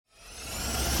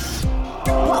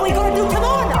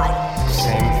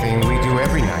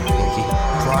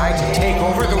take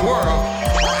over the world.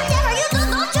 Whatever you do,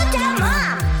 don't you tell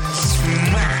Mom.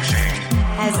 Smashing.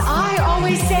 As I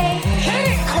always say,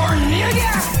 hit it,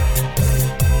 Cornelia.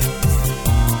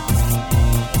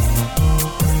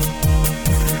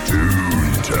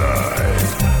 Toon Time.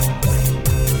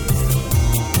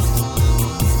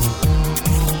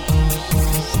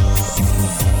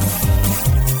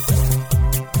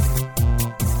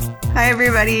 Hi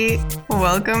everybody,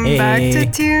 welcome Hey. back to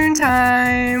Toon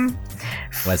Time.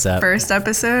 What's up? First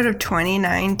episode of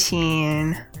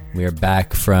 2019. We are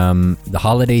back from the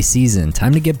holiday season.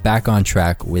 Time to get back on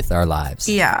track with our lives.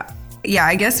 Yeah,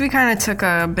 I guess we kind of took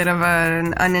a bit of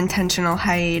an unintentional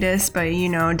hiatus, but you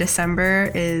know,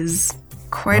 December is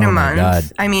quite a Oh my month. God.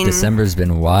 I mean, December's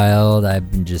been wild.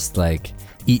 I've been just like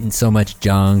eating so much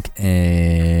junk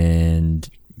and,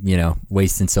 you know,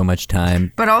 wasting so much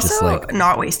time. but also just, like,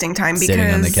 not wasting time because sitting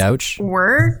on the couch.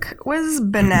 work was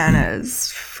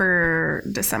bananas for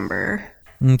December.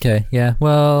 Okay, yeah.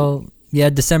 Well,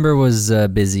 yeah, December was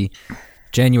busy.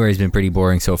 January's been pretty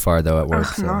boring so far, though, at work.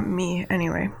 Ugh, so. not me.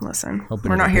 Anyway, listen,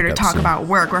 Hoping we're not it'll here to pick up talk soon. about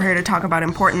work. We're here to talk about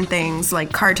important things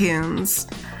like cartoons.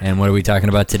 And what are we talking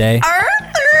about today? Arthur!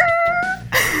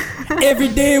 Every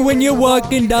day when you're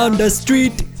walking down the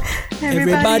street,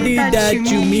 everybody that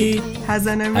you meet has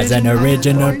an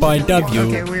original point of view.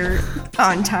 Okay, we're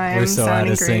on time. We're so out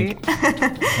sounding of sync. great.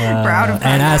 We're out of time.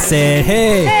 And I said,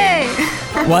 hey, Hey!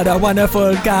 what a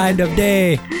wonderful kind of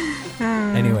day.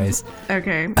 Anyways,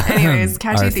 Okay. Anyways,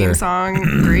 catchy theme Arthur. song.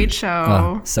 Great show.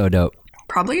 oh, so dope.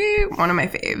 Probably one of my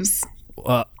faves.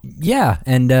 Yeah,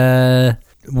 and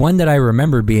one that I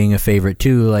remember being a favorite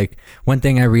too. Like, one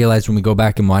thing I realized when we go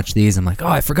back and watch these, I'm like, oh,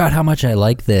 I forgot how much I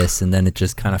like this, and then it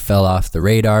just kind of fell off the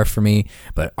radar for me.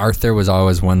 But Arthur was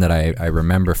always one that I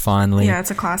remember fondly. Yeah,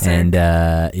 it's a classic. And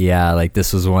yeah, like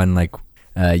this was one like.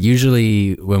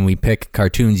 Usually when we pick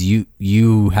cartoons,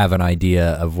 you have an idea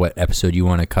of what episode you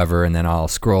want to cover, and then I'll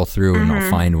scroll through and I'll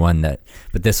find one that.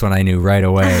 But this one I knew right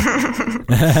away.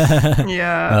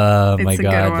 Yeah. Oh it's my a good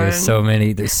God! one. There's so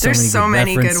many. There's so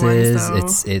many many good good ones,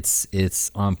 references. though.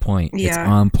 It's on point. It's Yeah.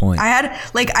 on point.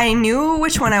 I knew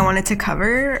which one I wanted to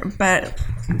cover, but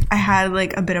I had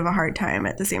like a bit of a hard time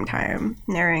at the same time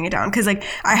narrowing it down because like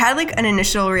I had like an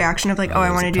initial reaction of like, oh, I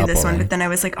there's want to a do this couple, one, eh? but then I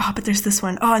was like, oh, but there's this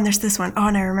one. Oh, and there's this one. Oh,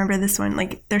 and I remember this one.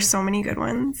 Like, there's so many good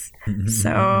ones.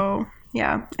 So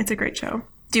yeah, it's a great show.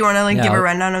 Do you want to like Yeah, give a I'll-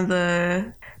 rundown of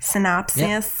the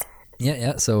synopsis?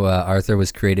 Yeah. So Arthur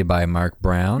was created by Mark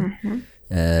Brown.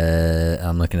 Mm-hmm.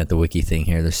 I'm looking at the wiki thing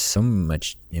here. There's so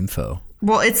much info.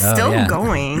 Well, it's still yeah.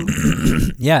 going.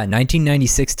 Yeah,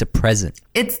 1996 to present.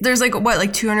 There's like what,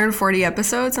 like 240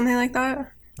 episodes, something like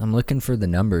that. I'm looking for the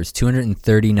numbers.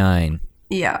 239.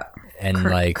 Yeah. And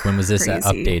like, when was this crazy.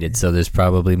 updated? So there's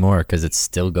probably more because it's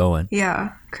still going.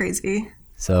 Yeah, crazy.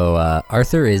 So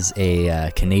Arthur is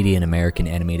a Canadian-American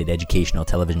animated educational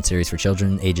television series for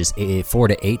children ages 4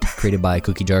 to 8, created by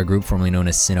Cookie Jar Group, formerly known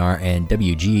as Cinar, and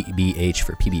WGBH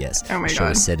for PBS. Oh my the show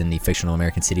God. is set in the fictional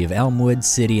American city of Elmwood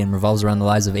City and revolves around the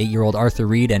lives of 8-year-old Arthur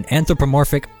Reed and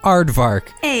anthropomorphic Aardvark.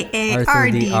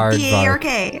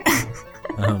 A-A-R-D-B-A-R-K.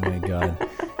 Oh my God.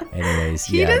 Anyways,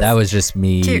 He yeah, just- that was just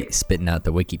me Cute. spitting out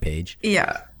the wiki page.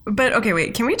 Yeah. But okay,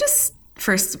 wait. Can we just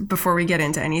first, before we get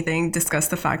into anything, discuss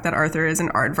the fact that Arthur is an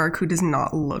aardvark who does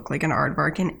not look like an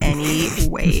aardvark in any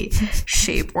way,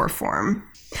 shape, or form.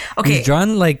 Okay. He's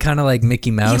drawn like kind of like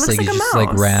Mickey Mouse, looks like like he's a just like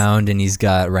mouse. round and he's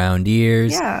got round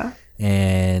ears. Yeah.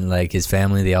 And like his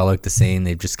family, they all look the same.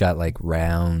 They've just got like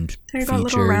round They've features. got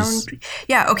little round.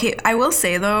 Yeah. Okay. I will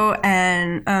say though,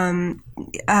 and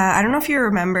I don't know if you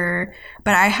remember,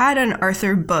 but I had an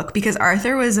Arthur book because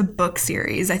Arthur was a book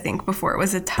series, I think, before it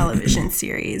was a television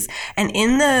series. And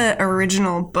in the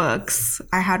original books,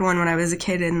 I had one when I was a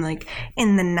kid in the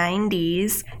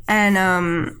 90s,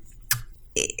 and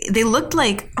they looked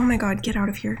like, oh my God, get out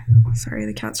of here. Sorry,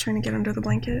 the cat's trying to get under the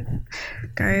blanket.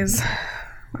 Guys,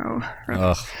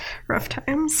 wow, rough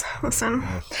times. Listen.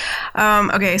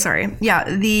 Okay, sorry. Yeah,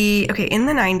 in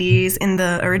the 90s, in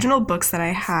the original books that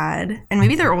I had, and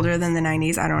maybe they're older than the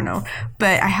 90s, I don't know,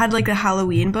 but I had like a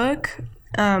Halloween book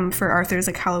for Arthur's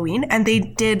like Halloween, and they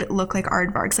did look like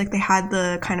aardvarks. Like they had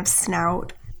the kind of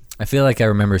snout. I feel like I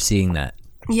remember seeing that.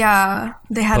 Yeah,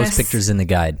 they had Post pictures in the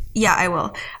guide. Yeah, I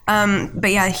will.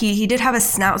 But yeah, he did have a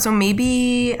snout, so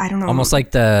maybe, I don't know. Almost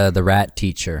like the rat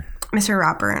teacher. Mr.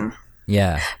 Ratburn.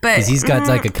 Yeah, But because he's got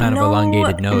like a kind of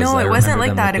elongated nose. No, I it wasn't remember like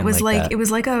them that. It looking was like that. it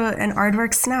was like an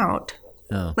aardvark snout.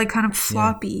 Oh. Like kind of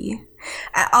floppy.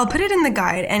 I'll put it in the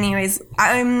guide. Anyways,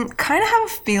 I'm kind of have a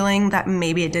feeling that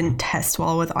maybe it didn't test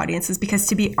well with audiences because,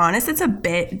 to be honest, it's a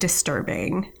bit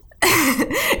disturbing.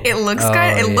 It looks Oh,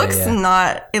 kind. It yeah, looks yeah.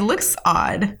 not. It looks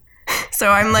odd. So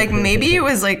I'm like, maybe it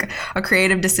was like a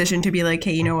creative decision to be like,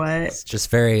 hey, you know what? It's just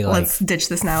very like Let's ditch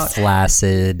this now.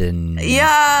 flaccid and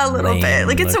Yeah, a little bit.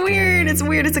 Like it's looking. weird. It's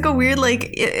weird. It's like a weird like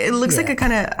it looks like a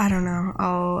kind of I don't know.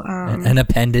 An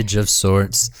appendage of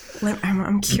sorts.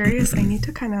 I'm curious. I need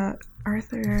to kind of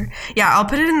Arthur. Yeah, I'll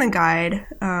put it in the guide.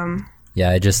 Yeah,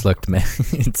 I just looked.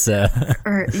 It's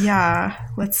Or yeah,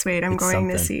 let's wait. I'm It's going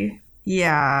to something. see.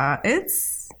 Yeah,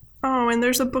 it's and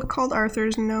there's a book called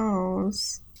Arthur's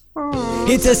Nose. Oh,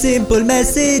 It's a simple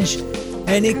message,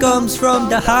 and it comes from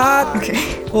the heart.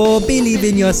 okay. Oh, believe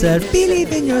in yourself,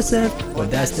 believe in yourself. Well,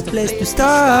 that's the place to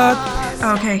start.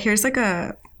 Okay, here's like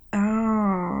a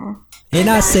And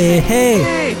I say, hey.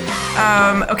 Hey.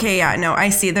 Okay, yeah, no, I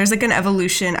see. There's like an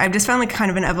evolution. I've just found like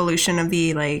kind of an evolution of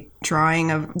the like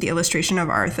drawing of the illustration of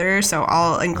Arthur. So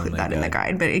I'll include that in the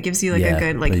guide, but it gives you like Yeah, a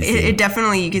good like please do. it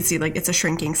definitely you can see like it's a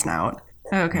shrinking snout.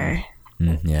 Okay.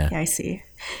 Yeah. Yeah, I see.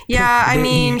 Yeah, I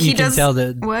mean you he can does tell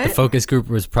that what? the focus group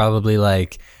was probably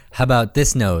like, how about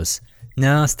this nose?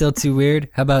 No, still too weird.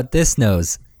 How about this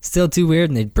nose? Still too weird,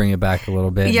 and they'd bring it back a little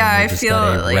bit. and Yeah, they I just feel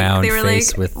got a like round they were face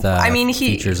like. with I mean,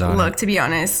 he features on look. it. To be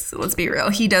honest, let's be real.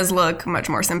 He does look much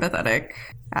more sympathetic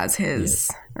as his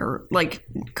or like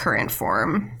current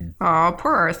form. Oh,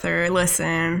 poor Arthur.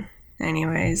 Listen.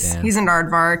 Anyways, Damn. he's an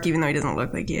aardvark, even though he doesn't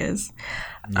look like he is.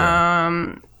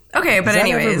 Okay, but Does that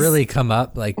anyways, never really come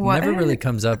up? Like, What? never really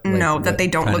comes up. Like, no, that what they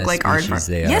don't kind look of like species aardvark.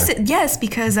 they are. Yes,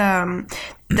 because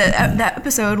that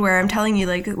episode where I'm telling you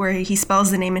like where he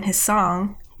spells the name in his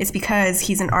song, it's because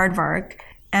he's an aardvark,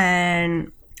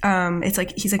 and it's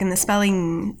like he's like in the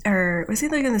spelling or was he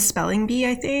like in the spelling bee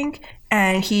I think,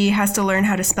 and he has to learn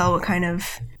how to spell what kind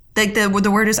of like the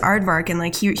word is aardvark, and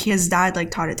like his dad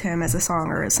like taught it to him as a song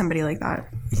or somebody like that.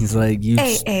 He's like, you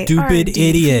A-A-R-D-V-A-R-K. stupid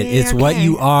idiot. It's what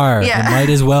you are. Yeah. It might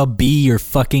as well be your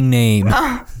fucking name.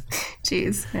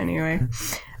 Jeez. Anyway.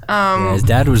 Yeah, his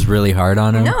dad was really hard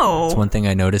on him. No. It's one thing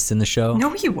I noticed in the show.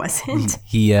 No, he wasn't.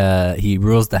 He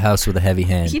rules the house with a heavy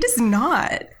hand. He does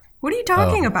not. What are you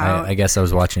talking about? I guess I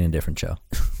was watching a different show.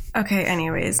 Okay,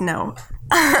 anyways, no.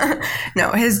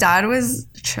 No, his dad was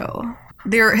chill.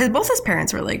 Both his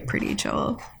parents were like pretty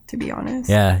chill, to be honest.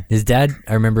 Yeah, his dad,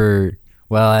 I remember,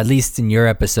 well, at least in your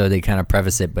episode, they kind of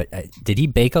preface it, but did he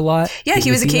bake a lot? Yeah,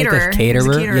 he was a like caterer. He was a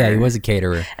caterer? caterer. Yeah, he was a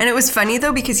caterer. And it was funny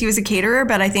though because he was a caterer,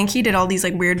 but I think he did all these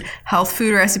like weird health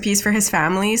food recipes for his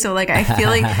family. So like I feel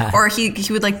like, or he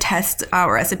would like test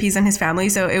recipes on his family.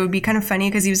 So it would be kind of funny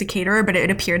because he was a caterer, but it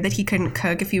appeared that he couldn't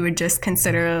cook if you would just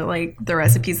consider like the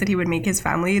recipes that he would make his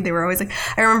family. They were always like,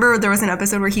 I remember there was an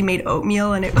episode where he made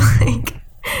oatmeal and it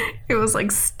was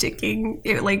like sticking.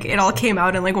 It all came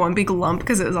out in like one big lump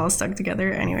because it was all stuck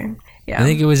together. Anyway, yeah. I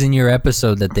think it was in your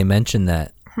episode that they mentioned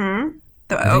that. The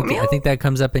I oatmeal. think that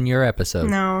comes up in your episode.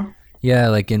 No. Yeah,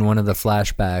 like in one of the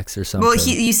flashbacks or something. Well,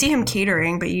 you see him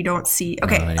catering, but you don't see.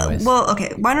 Okay. anyways.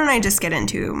 Okay. Why don't I just get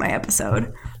into my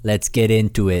episode? Let's get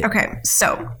into it. Okay.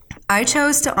 So I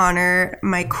chose to honor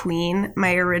my queen,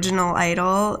 my original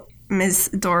idol, Miss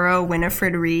Dora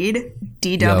Winifred Reed,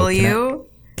 DW.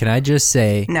 Can I just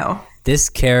say, No. this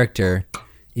character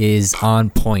is on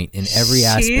point in every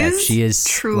aspect. She's She is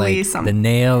truly like something. the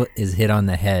nail is hit on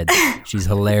the head. She's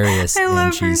hilarious I love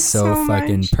and her she's so so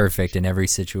fucking much. perfect in every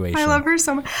situation. I love her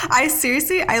so much. I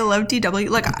love DW.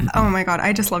 Like, oh my God,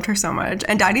 I just loved her so much.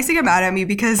 And Dad used to get mad at me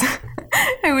because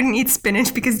I wouldn't eat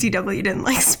spinach because DW didn't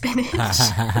like spinach.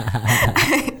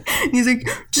 And he's like,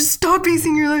 just stop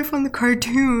basing your life on the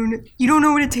cartoon. You don't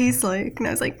know what it tastes like. And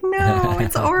I was like, no,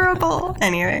 it's horrible.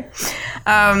 Anyway,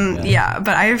 yeah,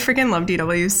 but I freaking love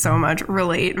DW so much.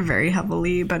 Relate very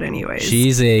heavily. But anyways.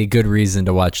 She's a good reason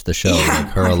to watch the show, Yeah, like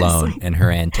her alone honestly. and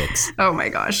her antics. Oh my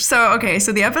gosh. So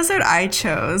the episode I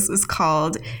chose is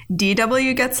called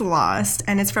DW Gets Lost,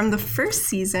 and it's from the first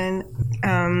season,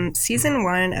 season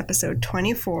 1, episode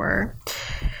 24.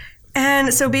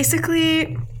 And so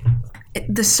basically,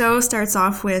 the show starts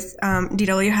off with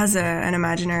DW has an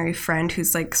imaginary friend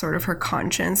who's like sort of her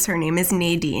conscience. Her name is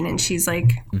Nadine, and she's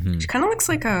like, she kind of looks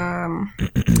like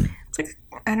it's like,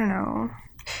 I don't know.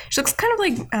 She looks kind of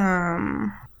like,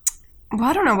 well,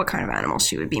 I don't know what kind of animal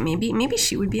she would be. Maybe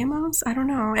she would be a mouse. I don't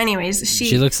know. Anyways,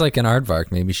 She looks like an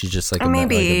aardvark. Maybe she's just like a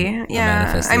Maybe, like a yeah.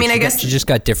 manifestation. I mean, I She guess- she just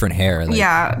got different hair. Like,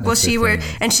 yeah. Well, that's the she wear,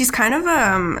 thing. and she's kind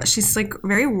of she's like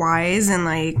very wise and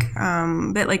like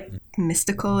a bit like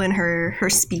mystical in her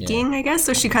speaking, I guess.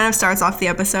 So she kind of starts off the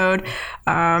episode,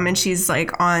 and she's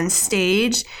like on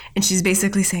stage, and she's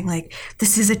basically saying like,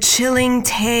 "This is a chilling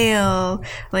tale,"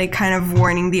 like kind of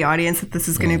warning the audience that this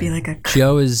is going to be like a She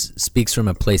always speaks from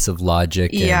a place of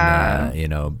logic Yeah.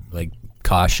 and, like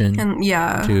caution. And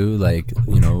yeah. Too, like,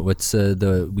 you know, what's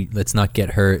let's not get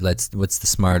hurt. What's the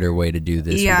smarter way to do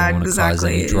this? Yeah, we don't want to cause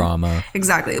any drama.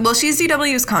 Exactly. Well, she's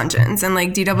DW's conscience, and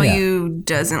like DW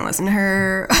doesn't listen to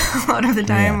her a lot of the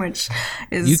time, which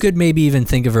is. You could maybe even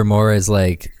think of her more as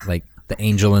like the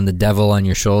angel and the devil on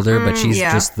your shoulder, but she's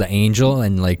just the angel,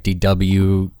 and like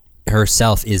DW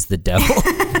herself is the devil.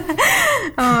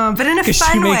 But in a fun way.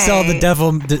 Because she makes all the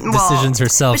devil decisions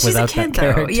herself without that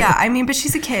character. Though. Yeah, I mean, but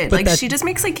she's a kid. But like, she just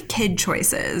makes, like, kid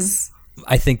choices.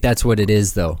 I think that's what it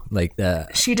is, though. Like,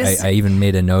 she just, I even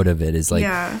made a note of it. Is like,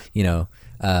 you know,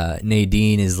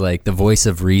 Nadine is like the voice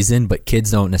of reason, but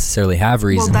kids don't necessarily have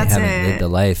reason. They haven't lived a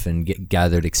life and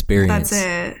gathered experience.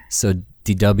 That's it. So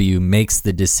DW makes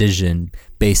the decision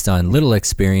based on little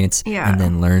experience and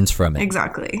then learns from it.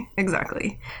 Exactly.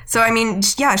 So, I mean,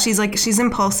 yeah, she's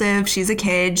impulsive. She's a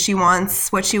kid. She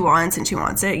wants what she wants, and she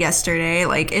wants it yesterday.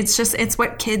 Like, it's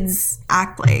what kids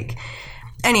act like.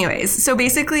 Anyways, so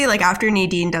basically, like, after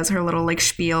Nadine does her little, like,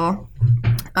 spiel,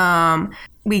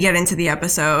 we get into the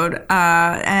episode.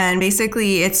 And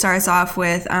basically, it starts off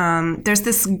with, there's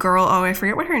this girl, I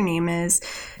forget what her name is.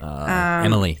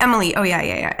 Emily. Oh,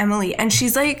 yeah. Emily. And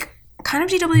she's, like, kind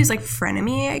of DW's, like,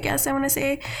 frenemy, I guess I want to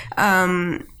say.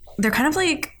 They're kind of,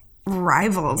 like,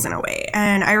 rivals in a way.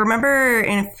 And I remember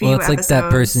in a few episodes... Well, it's like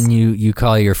that person you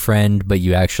call your friend, but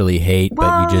you actually hate,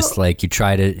 but you just, like, you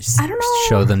try to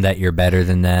show them that you're better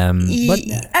than them. But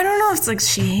I don't know if it's, like,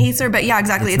 she hates her, but yeah,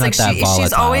 exactly. It's like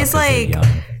she's always, like...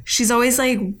 She's always,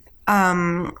 like...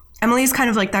 Emily's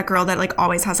kind of, like, that girl that, like,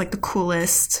 always has, like, the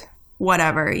coolest...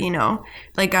 whatever, you know,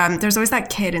 like there's always that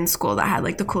kid in school that had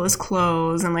like the coolest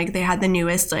clothes, and like they had the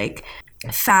newest like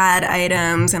fad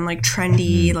items and like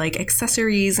trendy like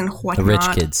accessories and whatnot. The rich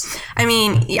kids. I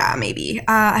mean, yeah, maybe.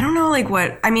 I don't know, like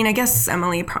what. I mean, I guess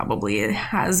Emily probably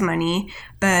has money,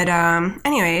 but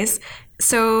anyways,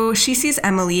 so she sees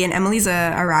Emily, and Emily's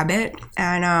a rabbit,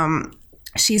 and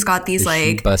she's got these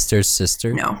she Buster's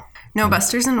sister. No,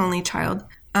 Buster's an only child.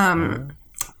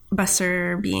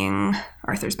 Buster being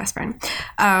Arthur's best friend.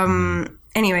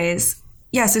 Anyways,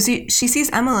 yeah, so she sees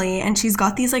Emily, and she's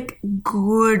got these, like,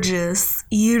 gorgeous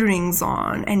earrings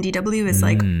on. And DW is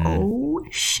like, oh,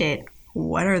 shit,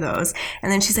 what are those?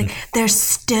 And then she's like, they're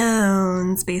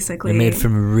stones, basically. They're made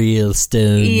from real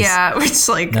stones. Yeah, which,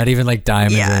 like... Not even, like,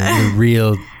 diamonds. They're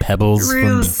real pebbles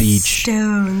from the beach.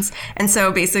 Stones. And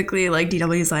so, basically, like,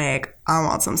 DW's like, I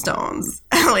want some stones.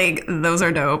 Like, those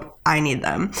are dope. I need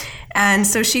them. And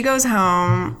so she goes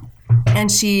home,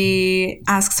 and she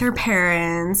asks her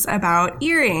parents about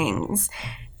earrings.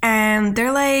 And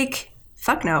they're like,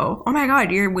 fuck no. Oh, my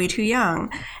God, you're way too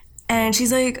young. And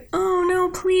she's like, oh, no,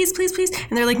 please, please, please.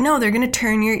 And they're like, no, they're going to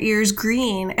turn your ears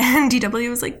green. And DW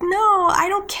was like, no, I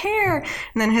don't care.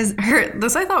 And then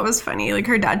this I thought was funny. Like,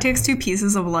 her dad takes 2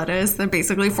 pieces of lettuce that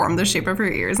basically form the shape of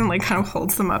her ears and, like, kind of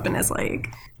holds them up and is like,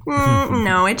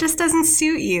 no, it just doesn't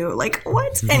suit you. Like,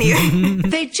 what? Anyway.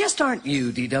 They just aren't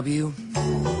you, DW.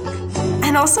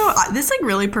 And also, this, like,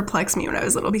 really perplexed me when I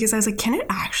was little, because I was like, can it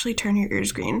actually turn your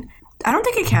ears green? I don't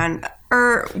think it can.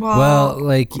 Or,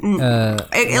 like...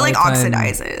 it like,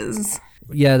 oxidizes.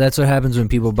 Yeah, that's what happens when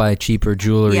people buy cheaper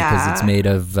jewelry, because it's made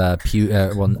of,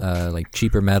 like,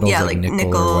 cheaper metals, like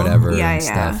nickel or whatever and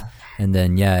stuff. And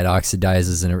then, it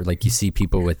oxidizes, and like you see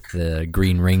people with the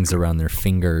green rings around their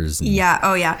fingers. Yeah.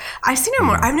 Oh, yeah. I've seen it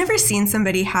more. I've never seen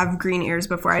somebody have green ears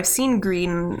before. I've seen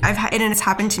green. And it's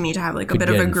happened to me to have like a bit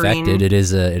of a green. It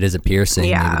is a piercing.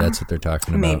 Yeah. Maybe that's what they're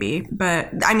talking about. Maybe, but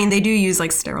I mean, they do use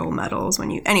like sterile metals when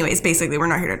you. Anyways, basically, we're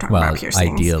not here to talk about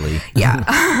piercings. Ideally.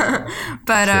 Yeah.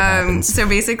 But so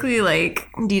basically, like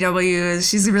DW,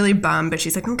 she's really bummed, but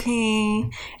she's like, okay.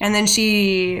 And then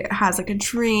she has like a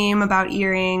dream about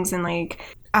earrings, and like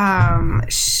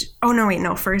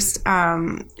first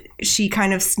she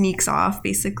kind of sneaks off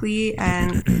basically,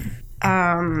 and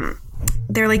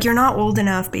they're like, you're not old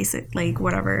enough, like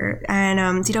whatever.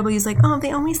 And DW's like, oh,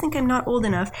 they always think I'm not old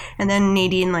enough. And then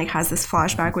Nadine like has this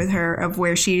flashback with her of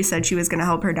where she said she was going to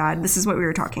help her dad. This is what we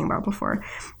were talking about before,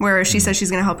 where she says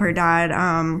she's going to help her dad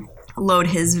load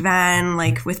his van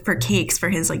like for cakes for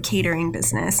his like catering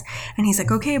business. And he's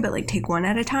like, okay, but like take one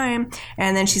at a time.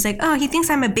 And then she's like, oh, he thinks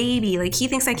I'm a baby, like he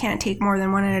thinks I can't take more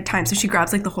than one at a time. So she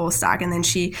grabs like the whole stack, and then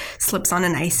she slips on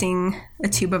a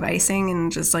tube of icing,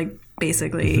 and just like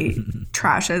basically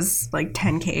trashes like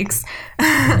 10 cakes.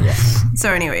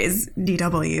 So anyways,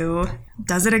 DW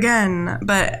does it again.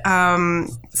 But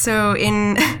so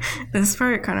in this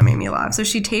part, it kind of made me laugh. So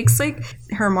she takes like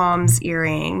her mom's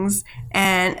earrings.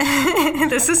 And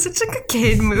this is such like a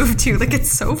kid move too. Like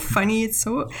it's so funny. It's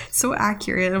so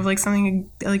accurate of like something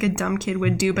like a dumb kid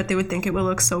would do, but they would think it would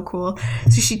look so cool.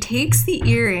 So she takes the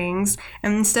earrings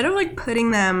and instead of like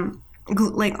putting them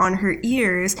like on her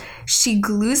ears, she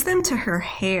glues them to her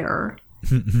hair.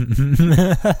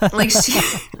 Like she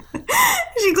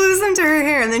glues them to her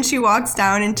hair and then she walks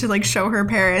down and to like show her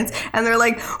parents and they're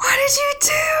like, what did you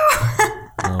do?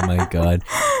 Oh my God.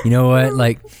 You know what?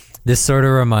 Like this sort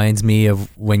of reminds me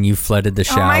of when you flooded the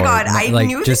shower. Oh my God, I like,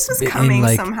 knew this was coming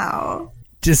somehow.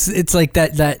 Just it's like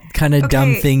that kind of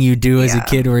dumb thing you do as a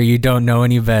kid where you don't know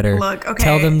any better. Look, okay.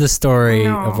 Tell them the story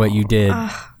of what you did.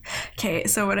 Okay,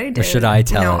 so what I did. Or should I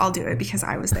tell No, it? I'll do it because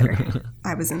I was there.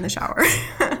 I was in the shower.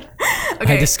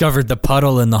 Okay. I discovered the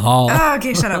puddle in the hall. Oh,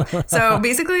 okay, shut up. So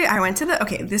basically, I went to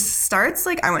this starts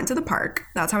like I went to the park.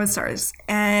 That's how it starts.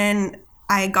 And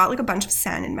I got like a bunch of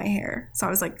sand in my hair. So I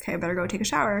was like, okay, I better go take a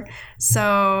shower.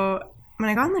 So when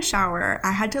I got in the shower,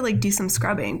 I had to like do some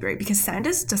scrubbing, right? Because sand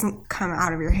just doesn't come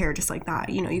out of your hair just like that.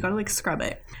 You know, you gotta like scrub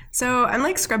it. So I'm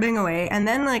like scrubbing away. And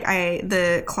then like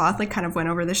the cloth like kind of went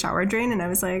over the shower drain. And I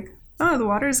was like, oh, the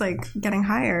water's like getting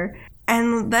higher.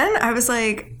 And then I was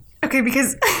like, okay,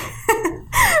 because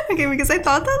I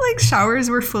thought that like showers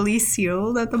were fully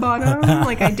sealed at the bottom.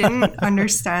 Like I didn't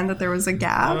understand that there was a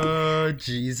gap. Oh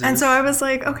Jesus. And so I was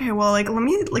like, okay, well like let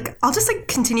me like I'll just like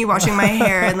continue washing my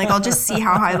hair and like I'll just see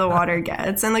how high the water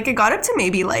gets. And like it got up to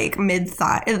maybe like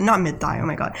mid-thigh, not mid-thigh, oh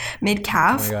my God,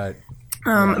 mid-calf. Oh my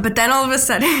God. But then all of a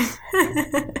sudden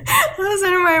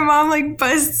my mom like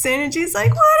busts in and she's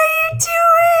like, what are you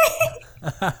doing?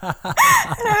 And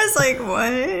I was like,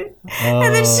 what?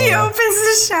 And then she opens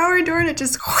the shower door and it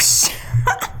just whoosh.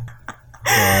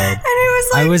 And it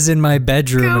was like, I was in my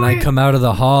bedroom and I come out of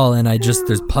the hall and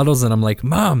there's puddles and I'm like,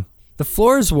 Mom, the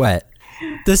floor's wet.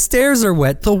 The stairs are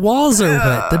wet. The walls are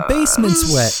wet. The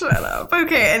basement's wet. Shut up.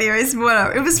 Okay, anyways,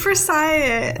 whatever. It was for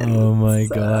science. Oh my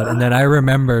God. And then I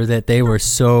remember that they were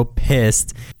so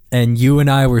pissed and you and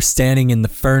I were standing in the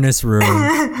furnace room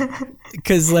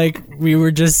because like we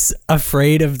were just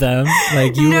afraid of them.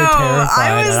 Like you were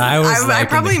terrified and I was like I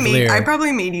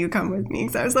probably made you come with me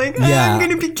because I was like, I'm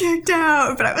gonna be kicked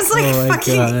out. But I was like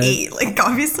fucking 8. Like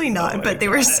obviously not, but they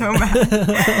were so mad.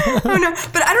 Oh no.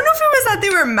 But I don't know if it was that they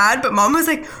were mad, but Mom was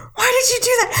like, why did you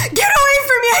do that? Get away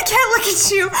from me. I can't look at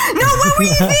you. No, what were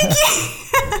you thinking?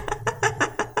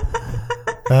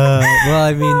 Well,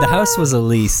 I mean, the house was a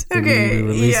lease. Okay, we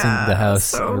were leasing the house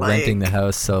so, or like, renting the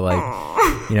house, so like,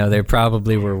 you know, they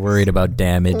probably were worried about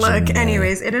damage. Look, and,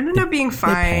 anyways, it ended up being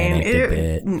fine. panicked a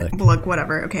bit. Look,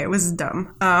 whatever. Okay, it was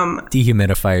dumb.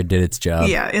 Dehumidifier did its job.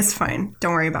 Yeah, it's fine.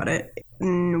 Don't worry about it.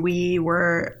 It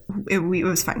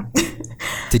was fine.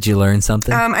 Did you learn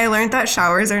something? I learned that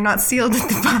showers are not sealed at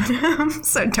the bottom,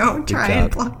 so don't try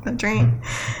and block the drain.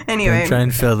 Anyway, Don't try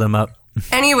and fill them up.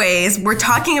 Anyways, we're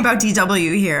talking about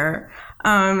DW here.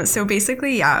 So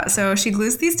basically, yeah. So she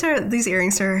glues these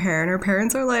earrings to her hair, and her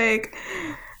parents are like,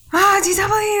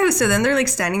 DW. So then they're like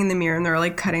standing in the mirror and they're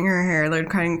like cutting her hair. They're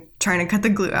trying to cut the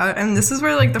glue out. And this is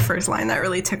where like the first line that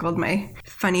really tickled my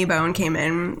funny bone came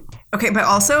in. Okay, but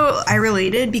also I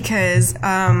related because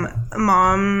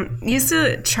Mom used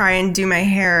to try and do my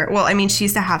hair. Well, I mean, she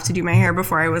used to have to do my hair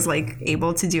before I was like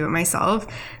able to do it myself.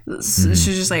 So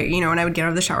she's just like, you know, when I would get out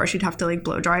of the shower, she'd have to like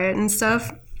blow dry it and stuff.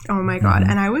 Oh my God.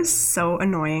 And I was so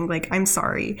annoying. Like, I'm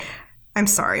sorry,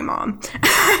 Mom.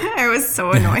 I was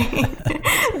so annoying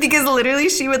because literally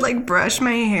she would like brush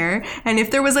my hair, and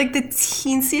if there was like the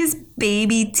teensiest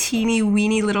baby teeny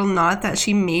weeny little knot that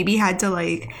she maybe had to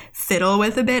like fiddle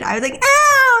with a bit, I was like,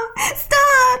 ow,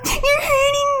 stop, you're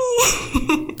hurting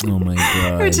me. Oh my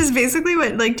God. Which is basically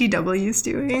what like DW's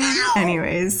doing.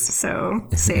 Anyways, so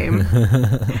same.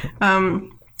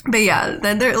 But yeah,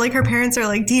 then they're like, her parents are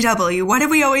like, DW, what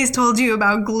have we always told you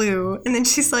about glue? And then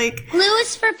she's like, glue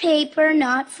is for paper,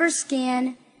 not for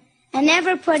skin. And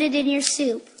never put it in your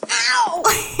soup. ow!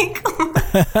 Like,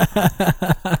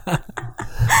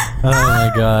 Oh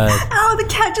my God. ow, the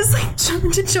cat just like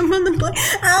tried to jump on the blanket.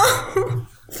 Ow!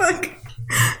 Fuck.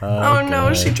 Oh no,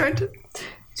 God. she tried to.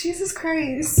 Jesus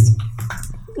Christ.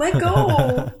 Let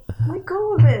go. Let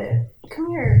go of it.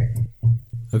 Come here.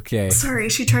 Okay. Sorry,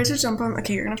 she tried to jump on.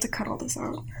 Okay, you're gonna have to cut all this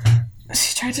out.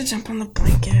 She tried to jump on the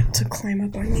blanket to climb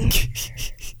up on me.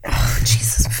 Oh,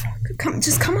 Jesus, fuck.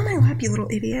 Just come on my lap, you little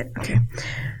idiot. Okay.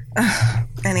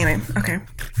 Anyway, okay.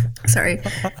 Sorry.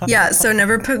 Yeah, so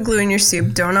never put glue in your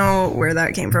soup. Don't know where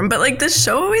that came from. But, like, this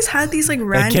show always had these, like,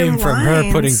 random came from her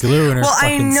lines. putting glue in her Well,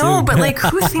 I fucking know, soup. but, like,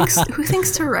 who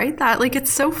thinks to write that? Like,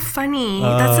 it's so funny.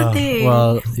 That's the thing.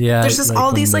 Well, yeah. There's just like all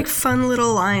when these, the- like, fun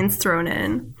little lines thrown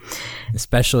in.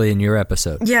 especially in your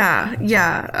episode. Yeah.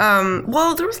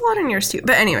 Well, there was a lot in yours too.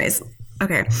 But anyways,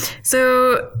 okay.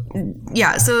 So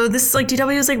this like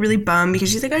DW is like really bummed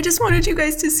because she's like, I just wanted you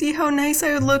guys to see how nice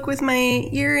I would look with my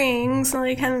earrings,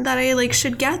 like, and that I like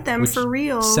should get them for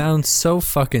real. Sounds so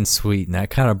fucking sweet, and that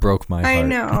kind of broke my heart. I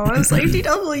know. I was like,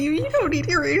 DW, you don't need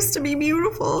earrings to be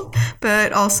beautiful,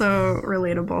 but also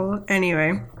relatable.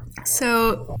 Anyway,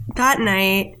 so that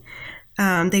night,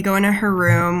 they go into her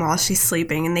room while she's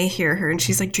sleeping, and they hear her, and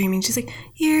she's like dreaming. She's like,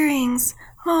 earrings.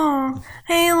 Oh,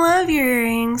 I love your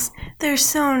earrings. They're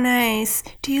so nice.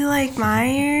 Do you like my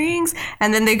earrings?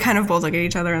 And then they kind of both look at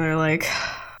each other and they're like,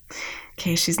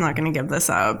 okay, she's not going to give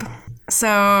this up.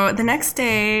 So the next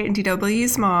day,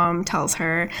 DW's mom tells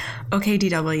her, okay,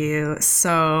 DW,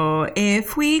 so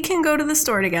if we can go to the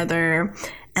store together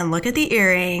and look at the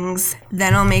earrings,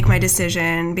 then I'll make my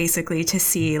decision basically to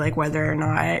see like whether or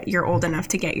not you're old enough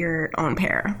to get your own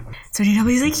pair. So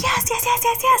DW's like, yes.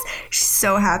 She's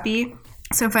so happy.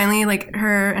 So finally, like,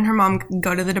 her and her mom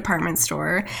go to the department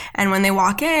store, and when they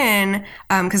walk in,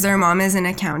 because their mom is an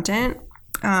accountant,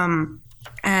 and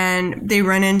they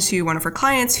run into one of her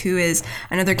clients, who is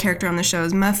another character on the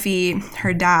show's Muffy,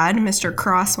 her dad, Mr.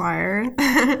 Crosswire.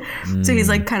 So he's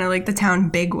like kind of like the town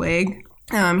bigwig.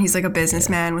 He's like a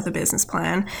businessman with a business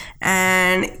plan,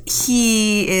 and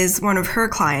he is one of her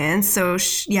clients. So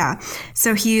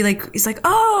so he's like,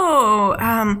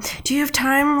 oh, do you have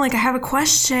time? Like, I have a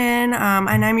question,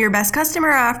 and I'm your best customer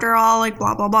after all, like,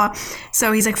 blah, blah, blah.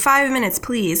 So he's like, 5 minutes,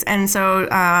 please. And so,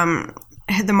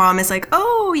 the mom is like,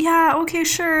 oh, yeah, okay,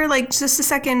 sure. Like, just a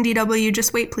second, DW,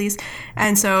 just wait, please.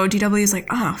 And so DW is like,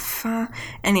 oh,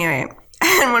 anyway.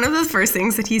 And one of the first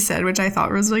things that he said, which I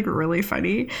thought was like really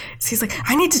funny, is he's like,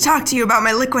 I need to talk to you about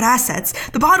my liquid assets.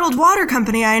 The bottled water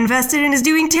company I invested in is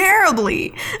doing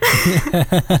terribly.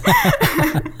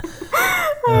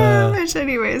 Which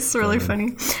anyways, it's really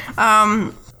funny.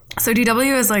 So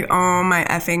DW is like, oh my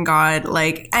effing God.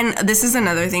 Like, and this is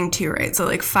another thing too, right? So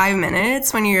like 5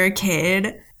 minutes when you're a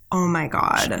kid, oh my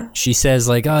God. She says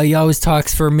like, oh, he always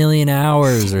talks for a million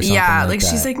hours or something. Yeah, like that.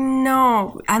 she's like,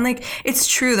 no. And like, it's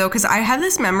true though, because I have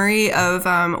this memory of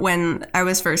when I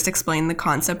was first explained the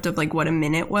concept of like what a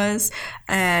minute was.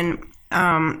 And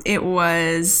it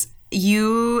was,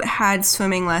 you had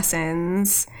swimming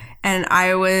lessons and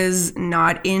I was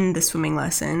not in the swimming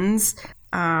lessons.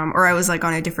 Or I was like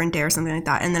on a different day or something like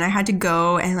that. And then I had to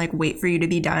go and like wait for you to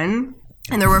be done.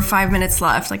 And there were 5 minutes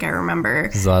left, like I remember.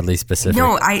 This is oddly specific.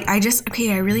 No, I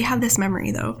really have this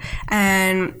memory though.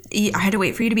 And I had to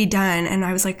wait for you to be done. And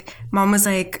I was like, Mom was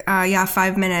like,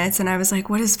 5 minutes. And I was like,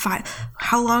 what is 5?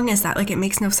 How long is that? Like, it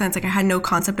makes no sense. Like, I had no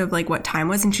concept of like what time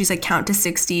was. And she's like, count to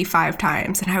 60 5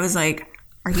 times. And I was like,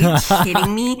 are you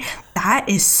kidding me? That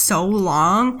is so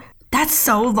long. That's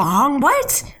so long.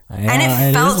 What? Yeah, and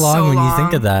it felt is long so when long. you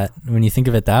think of that. When you think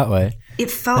of it that way,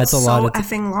 it felt That's a so lot of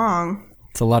effing long.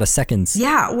 It's a lot of seconds.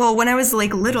 Yeah, well, when I was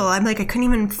like little, I'm like, I couldn't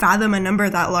even fathom a number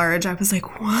that large. I was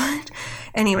like, what?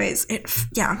 Anyways,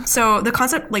 so the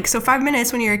concept, like, so 5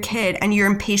 minutes when you're a kid and you're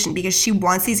impatient because she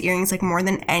wants these earrings like more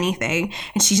than anything,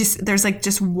 and there's like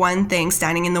just one thing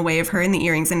standing in the way of her and the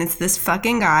earrings, and it's this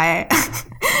fucking guy.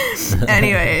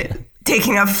 Anyway,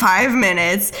 taking up 5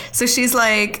 minutes. So she's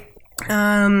like,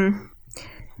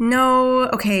 no,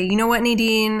 okay, you know what,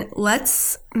 Nadine?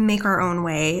 Let's make our own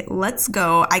way. Let's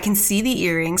go. I can see the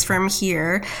earrings from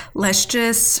here. Let's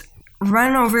just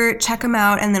run over, check them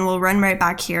out, and then we'll run right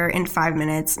back here in 5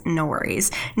 minutes. No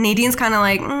worries. Nadine's kind of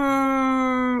like,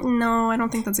 no, I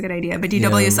don't think that's a good idea. But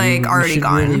DW is like already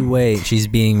gone. Really wait. She's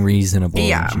being reasonable.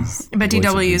 Yeah, but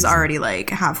DW is already like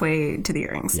halfway to the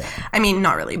earrings. Yeah. I mean,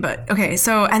 not really, but okay.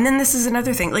 So, and then this is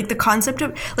another thing. Like the concept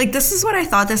of, like, this is what I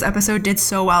thought this episode did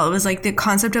so well. It was like the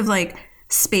concept of like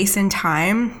space and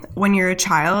time when you're a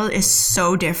child is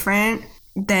so different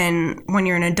than when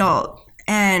you're an adult.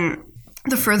 And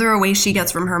the further away she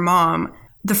gets from her mom,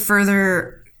 the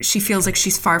further she feels like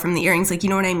she's far from the earrings. Like, you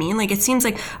know what I mean? Like, it seems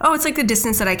like, oh, it's like the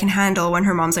distance that I can handle when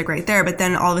her mom's like right there. But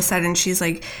then all of a sudden she's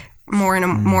like more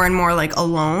and more like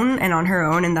alone and on her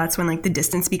own. And that's when like the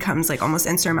distance becomes like almost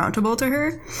insurmountable to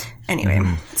her. Anyway,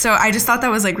 so I just thought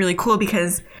that was like really cool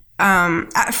because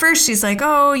at first she's like,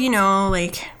 oh, you know,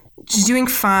 like she's doing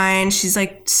fine. She's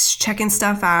like checking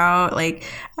stuff out. Like,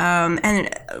 and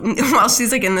while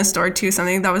she's like in the store too,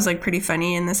 something that was like pretty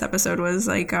funny in this episode was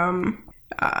like,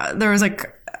 there was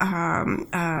like,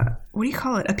 what do you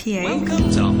call it? A PA?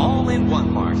 Welcome to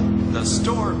All-in-One Mart. The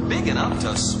store big enough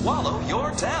to swallow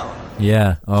your town.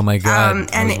 Yeah. Oh my God.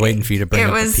 I was waiting for you to bring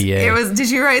up the PA. It was.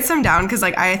 Did you write some down? Because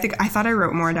like I thought I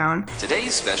wrote more down.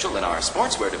 Today's special in our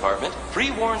sportswear department: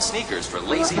 pre-worn sneakers for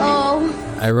lazy people.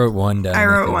 Oh, I wrote one down. I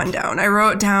wrote one down. I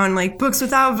wrote down like books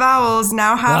without vowels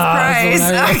now half price.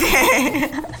 Okay.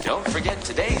 Don't forget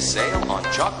today's sale on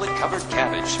chocolate-covered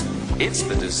cabbage. It's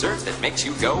the dessert that makes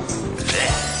you go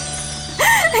bleh.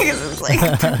 Because it's like,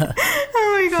 oh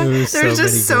my God, there's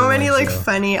just so many like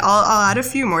funny. I'll add a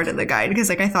few more to the guide because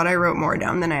like I thought I wrote more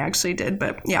down than I actually did.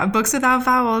 But yeah, books without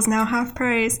vowels now half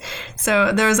price.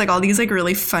 So there was like all these like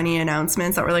really funny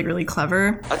announcements that were like really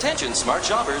clever. Attention, smart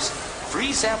shoppers!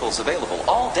 Free samples available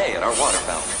all day at our water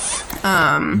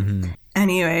fountain.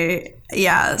 Anyway,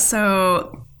 yeah.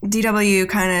 So DW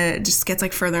kind of just gets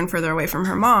like further and further away from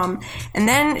her mom, and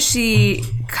then she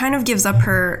kind of gives up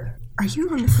her. Are you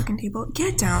on the freaking table?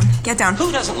 Get down. Get down.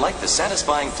 Who doesn't like the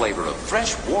satisfying flavor of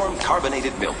fresh, warm,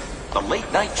 carbonated milk? The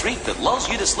late-night treat that lulls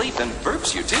you to sleep and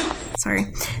burps you too.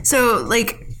 Sorry. So,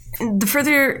 like, the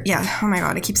further... Yeah, oh my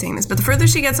God, I keep saying this. But the further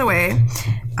she gets away,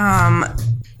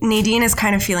 Nadine is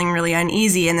kind of feeling really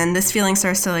uneasy. And then this feeling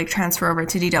starts to, like, transfer over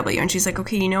to DW. And she's like,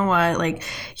 okay, you know what? Like,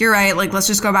 you're right. Like, let's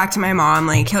just go back to my mom.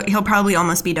 Like, he'll probably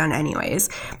almost be done anyways.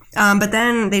 But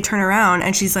then they turn around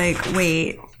and she's like,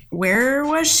 wait... Where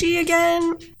was she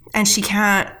again? And she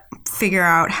can't figure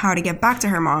out how to get back to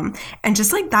her mom. And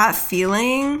just like that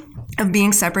feeling of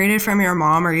being separated from your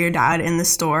mom or your dad in the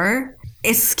store,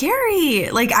 it's scary.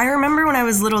 Like I remember when I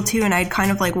was little too and I'd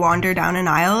kind of like wander down an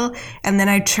aisle and then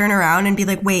I'd turn around and be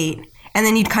like, wait. And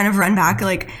then you'd kind of run back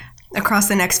like across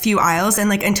the next few aisles and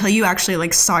like until you actually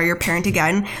like saw your parent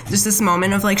again, there's this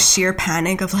moment of like sheer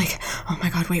panic of like, oh my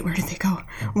God, wait, where did they go?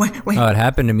 What? Wait. Oh, it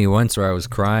happened to me once where I was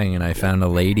crying and I found a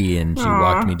lady and she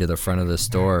walked me to the front of the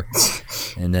store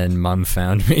and then Mom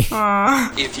found me.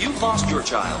 If you lost your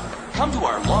child, come to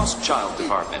our Lost Child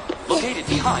department, located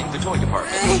behind the toy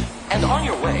department. And on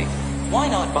your way, why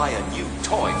not buy a new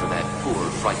toy for that poor,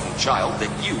 frightened child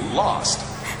that you lost?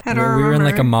 I don't We were in remember.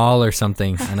 like a mall or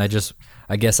something and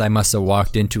I guess I must have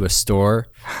walked into a store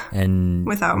and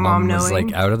Without Mom was knowing.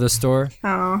 like out of the store.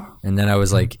 Oh. And then I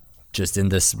was like just in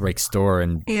this like store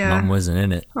and Yeah. Mom wasn't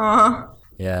in it. Oh.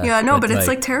 Yeah. Yeah, no, but it's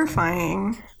like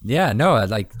terrifying. Yeah, no, I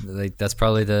like that's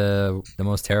probably the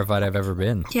most terrified I've ever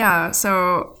been. Yeah,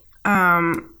 so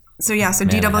Man, I haven't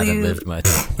DW lived much.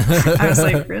 I was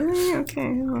like, really? Okay.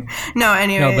 No,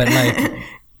 anyway. No, but like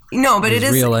No, but it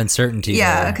is real uncertainty.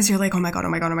 Yeah, there. because you're like, oh my God.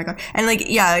 And like,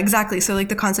 yeah, exactly. So like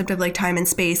the concept of like time and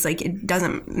space, like it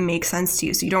doesn't make sense to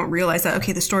you. So you don't realize that,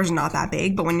 okay, the store's not that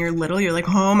big. But when you're little, you're like,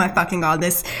 oh my fucking God,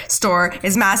 this store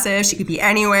is massive. She could be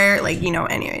anywhere. Like, you know,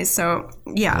 anyways. So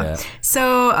yeah.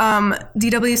 So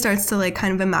DW starts to like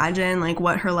kind of imagine like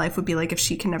what her life would be like if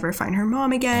she can never find her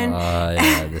mom again.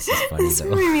 Yeah, this is funny This though.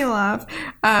 made me laugh.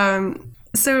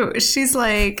 So she's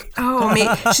like,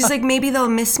 she's like, maybe they'll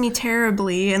miss me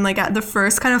terribly. And like at the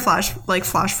first kind of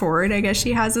flash forward, I guess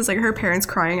she has is like her parents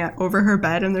crying over her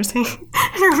bed and they're saying,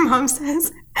 and her mom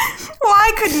says,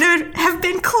 why couldn't it have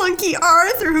been Clunky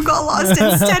Arthur who got lost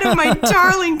instead of my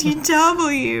darling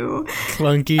DW?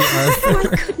 Clunky Arthur.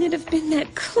 Why couldn't it have been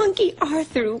that clunky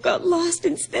Arthur who got lost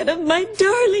instead of my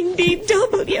darling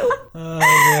DW? Oh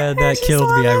yeah, that She killed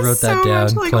saw me. I this wrote that so down.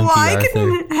 much, like, Clunky why Arthur.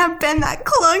 couldn't it have been that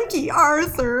Clunky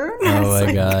Arthur? And I Oh was my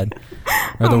like, God.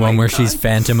 Or the Oh one my where God. she's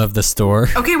Phantom of the Store.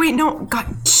 Okay, wait, no, God,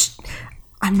 shh.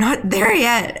 I'm not there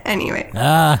yet. Anyway,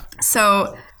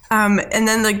 so, and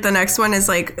then like the next one is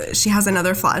like she has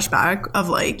another flashback of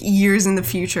like years in the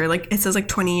future. Like it says like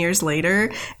 20 years later,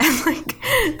 and like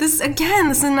this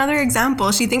is another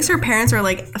example. She thinks her parents are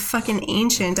like fucking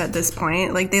ancient at this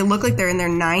point. Like they look like they're in their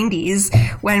 90s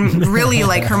when really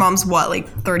like her mom's what, like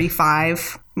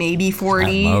 35, maybe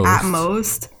 40 at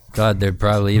most. God, they're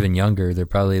probably even younger. They're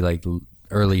probably like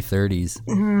early 30s.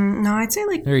 No, I'd say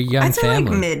like They're a young I'd say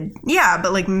family.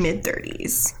 like mid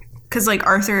 30s. Because like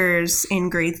Arthur's in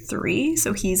grade 3,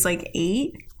 so he's like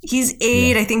 8. He's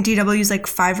 8. I think DW's like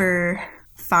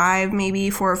 5, maybe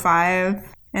 4 or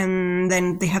 5. And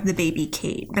then they have the baby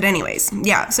Kate. But anyways,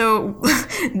 yeah. So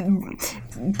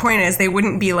point is, they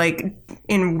wouldn't be like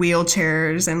in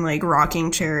wheelchairs and like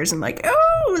rocking chairs and like,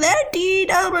 oh, that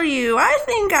DW, I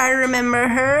think I remember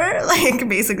her. Like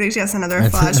basically, she has another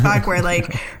flashback where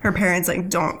like her parents like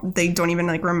don't even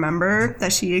like remember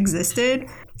that she existed.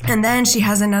 And then she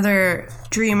has another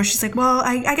dream where she's like, well,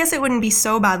 I guess it wouldn't be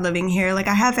so bad living here. Like,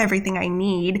 I have everything I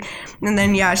need. And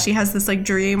then, yeah, she has this, like,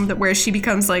 dream where she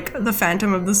becomes, like, the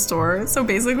Phantom of the Store. So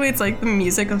basically, it's, like, the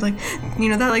music of, like, you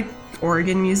know, that, like, like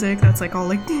organ music that's like all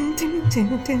like dun, dun,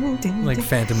 dun, dun, dun, Like dun.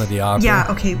 Phantom of the Opera. Yeah,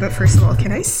 okay, but first of all,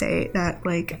 can I say that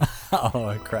like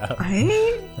Oh crap!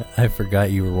 I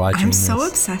forgot you were watching. I'm so this,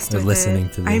 obsessed or with listening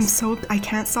it. to this. I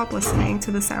can't stop listening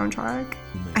to the soundtrack.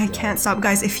 I can't stop,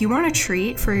 guys. If you want a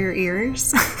treat for your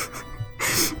ears,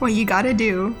 what you gotta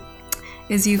do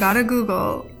is you gotta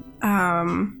Google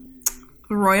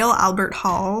Royal Albert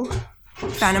Hall,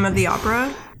 Phantom of the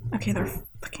Opera. Okay, they're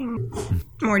fucking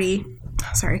Morty.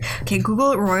 Sorry. Okay,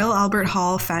 Google Royal Albert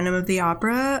Hall, Phantom of the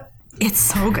Opera. It's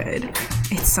so good.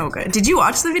 It's so good. Did you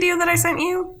watch the video that I sent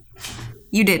you?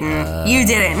 You didn't. You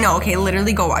didn't. No. Okay.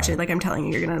 Literally, go watch it. Like I'm telling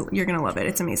you, you're gonna love it.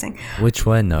 It's amazing. Which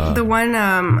one? No. The one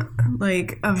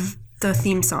like of the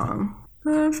theme song.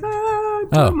 The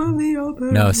Phantom of the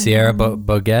Opera. No, Sierra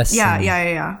Bogues.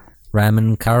 Yeah.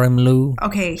 Raman Karimloo.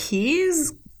 Okay,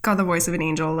 he's got the voice of an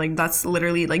angel. Like that's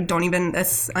literally like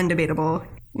that's undebatable,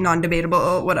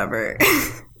 non-debatable, whatever.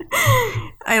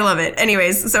 I love it.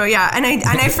 Anyways, so yeah, and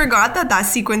I forgot that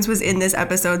sequence was in this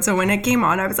episode. So when it came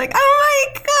on, I was like,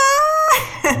 oh my god.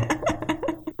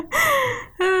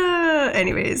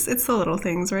 Anyways, it's the little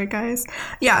things, right, guys?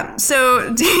 Yeah.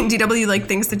 So DW like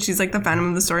thinks that she's like the Phantom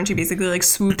of the Store, and she basically like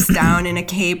swoops down in a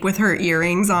cape with her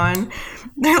earrings on.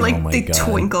 They're like they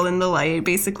twinkle in the light,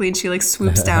 basically, and she like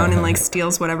swoops down and like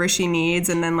steals whatever she needs,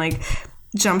 and then like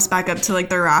jumps back up to like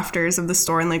the rafters of the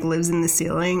store and like lives in the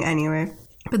ceiling. Anyway,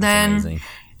 but then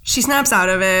she snaps out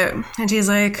of it, and she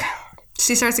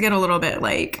starts to get a little bit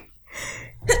like,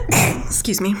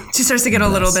 excuse me, she starts to get a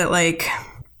little bit like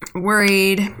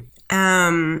worried.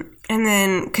 And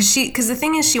then because the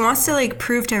thing is, she wants to like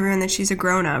prove to everyone that she's a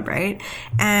grown up, right?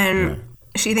 And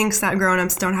she thinks that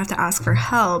grown-ups don't have to ask for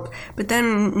help. But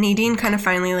then Nadine kind of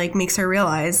finally like makes her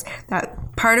realize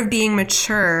that part of being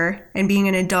mature and being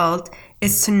an adult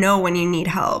is to know when you need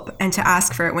help and to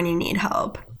ask for it when you need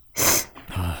help.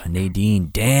 Nadine,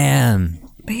 damn.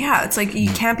 But yeah, it's like you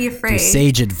can't be afraid.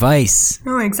 Sage advice.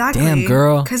 No, exactly. Damn,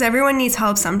 girl. Because everyone needs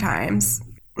help sometimes.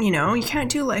 You know, you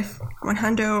can't do life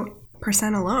 100%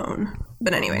 alone.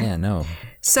 But anyway. Yeah, no.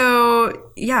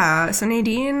 So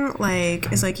Nadine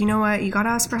like is like, you know what, you gotta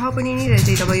ask for help when you need it,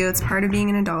 DW. It's part of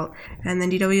being an adult. And then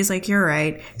DW is like, you're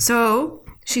right. So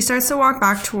she starts to walk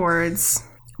back towards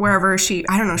wherever she's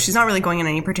not really going in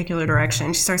any particular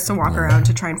direction. She starts to walk around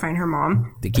to try and find her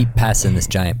mom. They keep passing this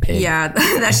giant pig. Yeah,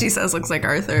 that she says looks like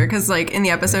Arthur, because like in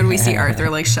the episode we see Arthur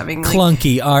like shoving like,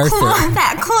 clunky Arthur.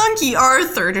 That clunky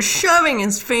Arthur just shoving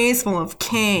his face full of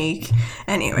cake.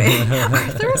 Anyway,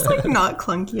 Arthur's like not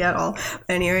clunky at all.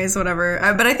 Anyways, whatever.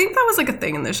 But I think that was like a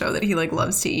thing in the show that he like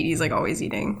loves to eat. He's like always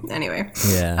eating. Anyway.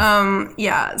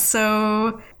 Yeah.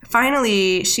 So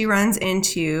finally she runs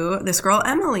into this girl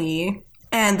Emily.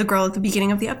 And the girl at the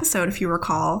beginning of the episode, if you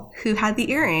recall, who had the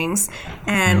earrings.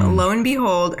 And lo and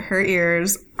behold, her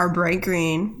ears are bright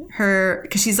green.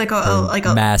 Because she's like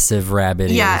a massive rabbit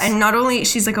ears. Yeah, and not only,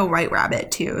 she's like a white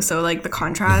rabbit too. So like the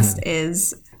contrast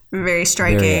is very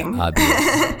striking. Very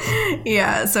obvious.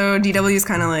 Yeah, so DW is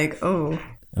kind of like, oh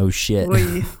shit.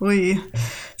 Oy.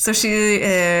 So she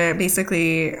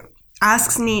basically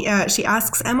asks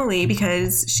Emily,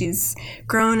 because she's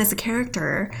grown as a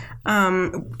character,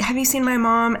 have you seen my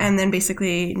mom? And then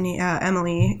basically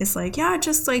Emily is like, yeah,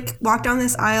 just like walk down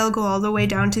this aisle, go all the way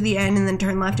down to the end, and then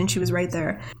turn left, and she was right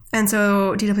there. And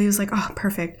so DW was like, oh,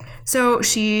 perfect. So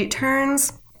she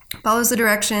turns, follows the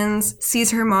directions, sees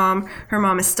her mom. Her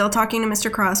mom is still talking to Mr.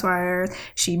 Crosswire.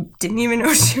 She didn't even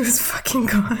know she was fucking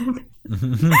gone.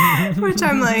 Which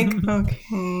I'm like,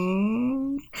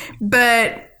 okay.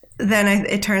 But then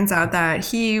it turns out that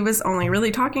he was only really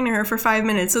talking to her for 5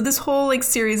 minutes. So this whole like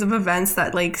series of events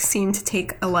that like seemed to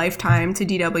take a lifetime to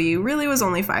DW really was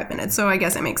only 5 minutes. So I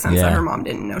guess it makes sense that her mom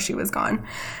didn't know she was gone.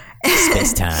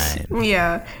 Space time.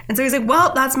 Yeah. And so he's like,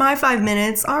 well, that's my 5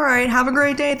 minutes. All right. Have a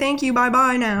great day. Thank you.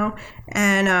 Bye-bye now.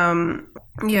 And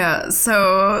yeah.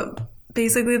 So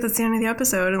basically that's the end of the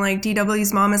episode. And like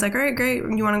DW's mom is like, all right, great.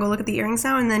 You want to go look at the earrings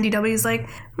now? And then DW's like,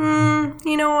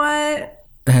 you know what?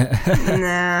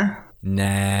 Nah,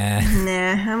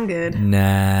 I'm good.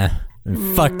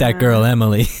 Fuck that girl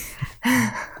Emily.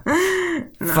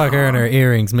 Fuck her and her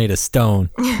earrings made of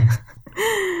stone.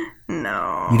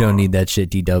 No, you don't need that shit,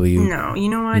 DW. No, you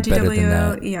know what, you're DW? better than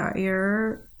that. Yeah,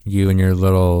 you and your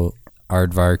little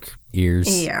aardvark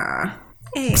ears. Yeah,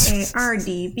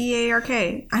 AARDVARK.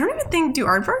 I don't even think, do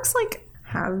aardvarks like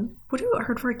have, what do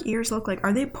aardvark ears look like?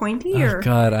 Are they pointy or? Oh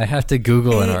God, I have to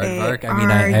Google an aardvark. I mean,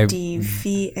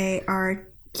 AARDVARK.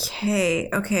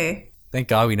 Okay. Thank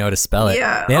God we know how to spell it.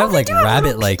 Yeah. They have like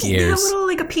rabbit-like ears. They have a little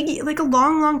like a piggy, like a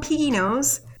long piggy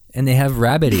nose. And they have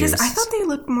rabbit ears. Because I thought they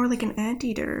looked more like an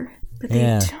anteater. But they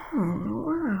Yeah. don't.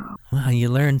 Wow. Wow, you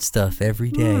learn stuff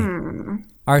every day.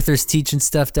 Arthur's teaching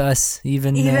stuff to us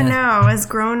even now, as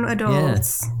grown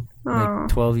adults. like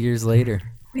 12 years later.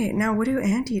 Wait, now what do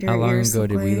anteater How long ears ago look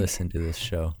did we like? listen to this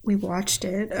show? We watched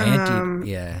it. And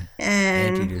and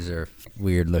anteaters are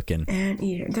weird looking.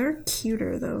 anteater. They're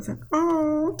cuter though.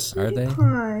 Oh, cutie Are they?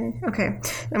 pie. Okay,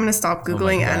 I'm gonna stop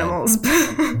googling God. animals.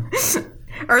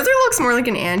 Arthur looks more like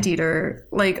an anteater.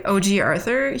 Like OG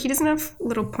Arthur, he doesn't have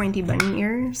little pointy bunny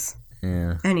ears.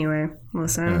 Yeah. Anyway,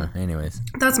 listen. Anyways.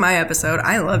 That's my episode.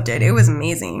 I loved it. It was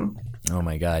amazing. Oh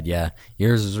my God, yeah.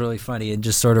 Yours was really funny. It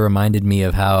just sort of reminded me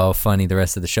of how funny the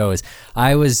rest of the show is.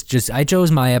 I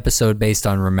chose my episode based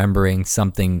on remembering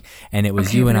something, and it was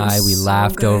Okay, you and but it I. was We so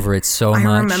laughed good. over it so I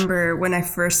much. remember when I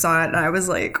first saw it, and I was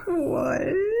like, what?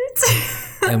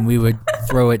 And we would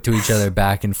throw it to each other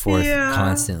back and forth Yeah.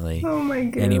 constantly. Oh my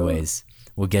God. Anyways,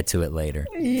 we'll get to it later.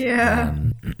 Yeah.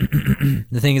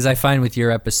 The thing is, I find with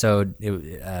your episode,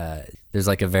 there's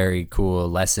like a very cool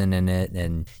lesson in it,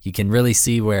 and you can really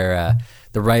see where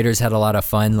the writers had a lot of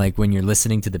fun. Like when you're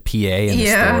listening to the PA in the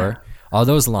store, all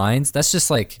those lines. That's just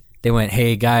like they went,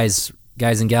 "Hey guys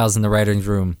and gals in the writers'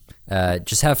 room,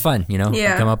 just have fun,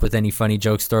 Yeah. Come up with any funny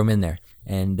jokes, throw them in there."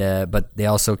 And but they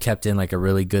also kept in like a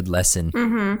really good lesson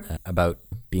about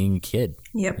being a kid.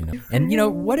 Yep.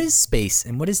 And what is space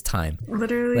and what is time?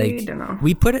 Literally, Like don't know.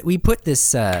 we put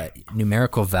this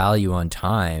numerical value on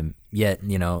time, yet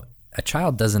a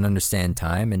child doesn't understand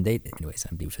time, and anyways,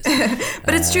 I'm doofus.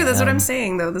 But it's true. That's what I'm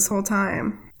saying, though, this whole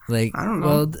time. Like, I don't know.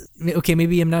 Well, okay,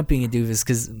 maybe I'm not being a doofus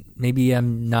because maybe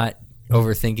I'm not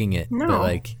overthinking it. No. But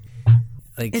like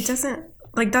It doesn't,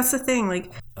 like, that's the thing.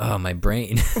 Like, oh, my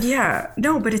brain. yeah.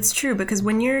 No, but it's true because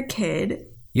when you're a kid,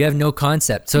 You have no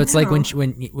concept. So it's like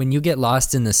when you get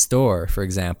lost in the store, for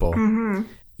example,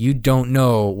 you don't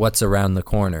know what's around the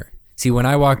corner. See, when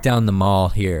I walk down the mall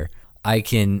here, I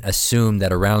can assume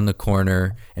that around the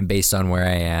corner and based on where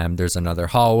I am, there's another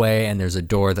hallway and there's a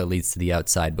door that leads to the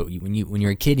outside. But when you're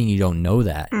a kid and you don't know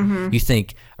that, you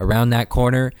think around that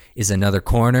corner is another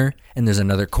corner and there's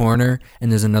another corner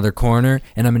and there's another corner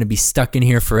and I'm going to be stuck in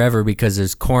here forever because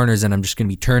there's corners and I'm just going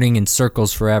to be turning in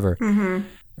circles forever.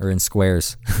 Or in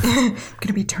squares.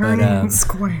 gonna be turning in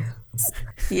squares.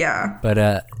 Yeah.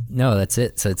 But no, that's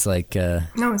it. So it's like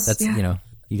No, it's, that's yeah.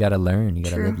 you gotta learn, you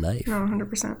gotta True. live life. No,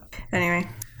 100%. Anyway,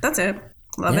 that's it.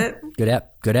 Love Yeah. it. Good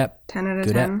app. 10 out of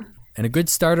Good 10. app. And a good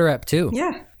starter app too.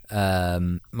 Yeah.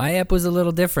 My app was a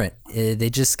little different.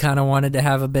 They just kind of wanted to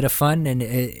have a bit of fun, and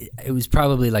it was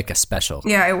probably like a special.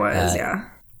 Yeah, it was. Yeah.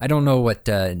 I don't know what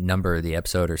number of the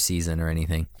episode or season or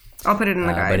anything. I'll put it in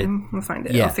the guide. but We'll find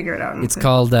it. Yeah, I'll figure it out. and It's put-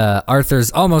 called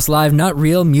Arthur's Almost Live, Not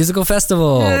Real Musical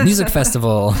Festival. Music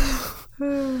Festival.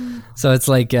 So it's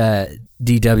like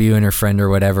DW and her friend or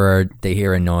whatever, they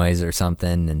hear a noise or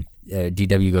something, and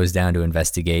DW goes down to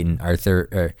investigate, and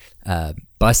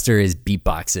Buster is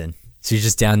beatboxing. So he's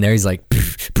just down there. He's like,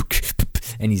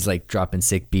 and he's like dropping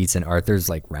sick beats, and Arthur's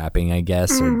like rapping, I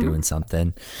guess, or doing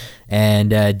something. And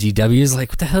DW is like,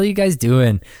 "What the hell are you guys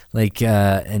doing?" Like,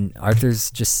 and Arthur's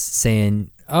just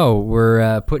saying, "Oh,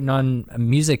 we're putting on a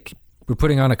music. We're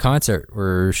putting on a concert.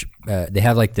 They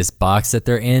have like this box that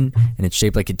they're in, and it's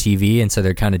shaped like a TV, and so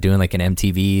they're kind of doing like an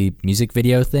MTV music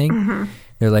video thing.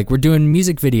 They're like, we're doing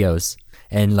music videos,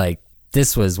 and like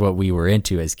this was what we were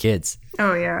into as kids."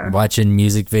 Oh, yeah. Watching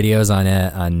music videos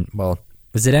on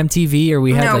was it MTV or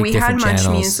we had No, like we had different much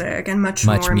channels? music and much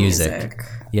Much more music. music.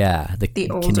 Yeah, the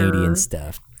older- Canadian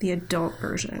stuff. The adult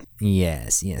version.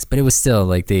 Yes, but it was still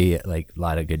like a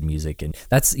lot of good music, and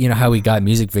that's how we got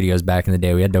music videos back in the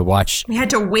day. We had to watch. We had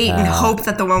to wait and hope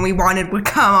that the one we wanted would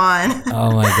come on.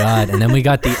 Oh my god! And then we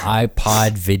got the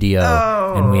iPod video,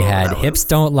 and we had "Hips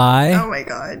Don't Lie" Oh my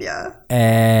god, yeah.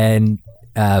 and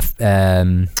Dance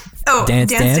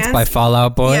by Fall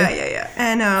Out Boy.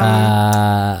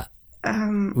 Yeah.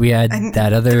 And We had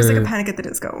that other. there was like a Panic at the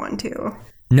Disco one too.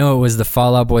 No, it was the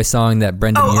Fall Out Boy song that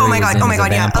Brendan Urie Oh my was god, in oh my as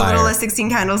god, a yeah. A vampire. little less 16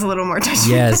 candles, a little more touchy.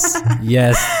 Yes.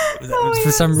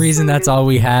 For some reason, that's all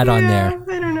we had on there.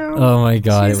 I don't know. Oh my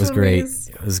god, it was Jeez great. Louise.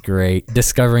 It was great.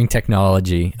 Discovering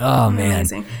technology. Oh man.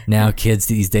 Amazing. Now kids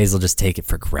these days will just take it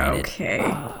for granted. Okay,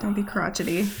 don't be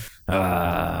crotchety.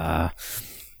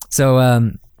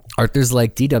 So Arthur's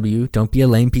like, DW, don't be a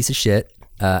lame piece of shit.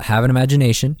 Have an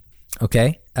imagination,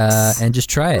 okay? And just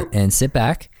try it and sit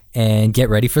back and get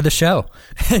ready for the show.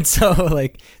 And so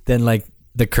then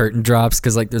the curtain drops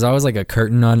because there's always like a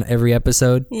curtain on every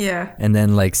episode. Yeah. And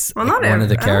then Well, not one of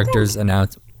the every- I don't characters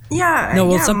announce. Yeah. No,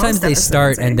 well, yeah, sometimes most they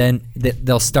start episodes, and then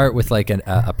they'll start with like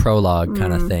a prologue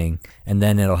kind of thing, and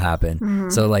then it'll happen.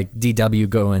 So like DW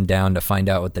going down to find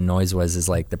out what the noise was is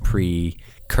like the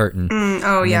pre-curtain.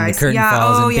 Oh, yeah. The curtain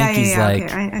falls and Binky's like,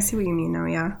 Okay, I see what you mean now,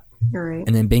 yeah. You're right.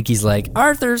 and then Binky's like,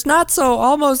 Arthur's Not So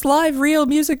Almost Live Real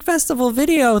Music Festival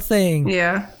video thing.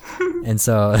 Yeah. And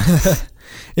so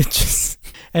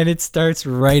it starts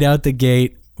right out the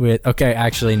gate with, okay,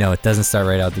 actually, no, it doesn't start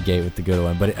right out the gate with the good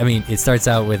one, but it starts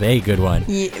out with a good one.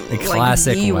 Yeah, the like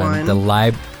classic the one,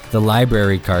 one. the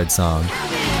library card song.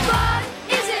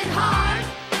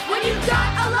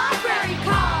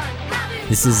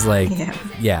 This is like,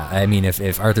 yeah, I mean,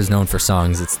 if Arthur's known for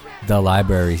songs, it's the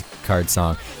library card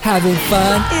song. Having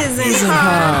fun isn't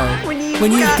hard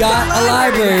when you got a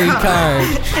library card.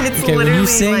 And it's Okay, when literally you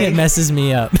sing, like, it messes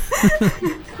me up.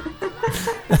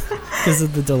 Because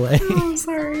of the delay. I'm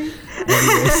sorry.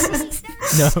 Anyways.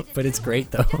 No, but it's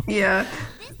great though. Yeah.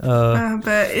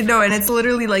 But no, and it's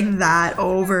literally like that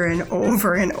over and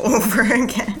over and over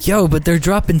again. Yo, but they're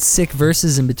dropping sick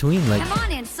verses in between. Like, Come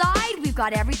on inside, we've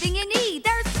got everything you need.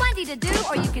 There's plenty to do,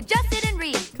 or you could just sit and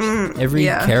read. every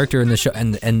character in the show,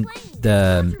 and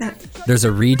there's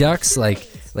a redux like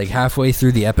halfway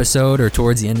through the episode or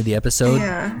towards the end of the episode.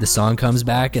 Yeah. The song comes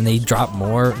back and they drop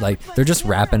more. Like, they're just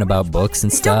rapping about books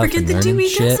and stuff. Don't forget and the learning Dewey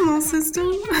shit. Decimal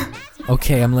System.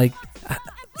 Okay, I'm like,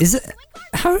 is it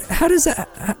how does that?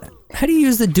 How do you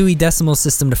use the Dewey Decimal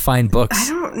System to find books?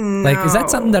 I don't know. Like, is that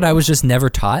something that I was just never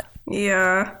taught?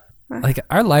 Yeah. Like,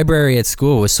 our library at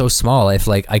school was so small. If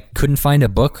like I couldn't find a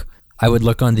book, I would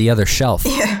look on the other shelf.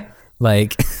 Yeah.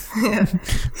 Like,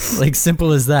 like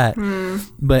simple as that.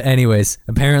 But anyways,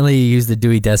 apparently you use the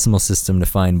Dewey Decimal System to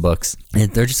find books,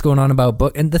 and they're just going on about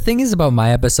book. And the thing is about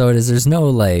my episode is there's no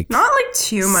like Not like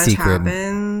too much secret.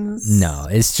 happens. No,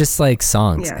 it's just like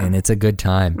songs, Yeah. and it's a good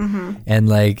time. And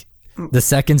like the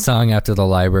second song after the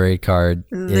library card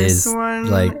This is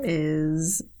one like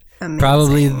is amazing.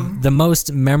 probably the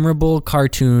most memorable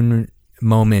cartoon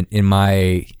moment in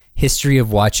my history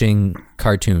of watching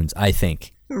cartoons, I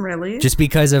think. Really? Just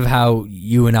because of how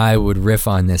you and I would riff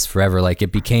on this forever. Like,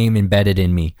 it became embedded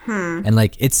in me. And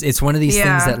like, it's one of these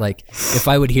things that like, if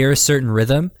I would hear a certain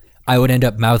rhythm, I would end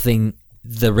up mouthing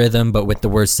the rhythm, but with the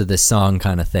words to this song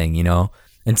kind of thing, you know?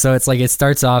 And so it's like, it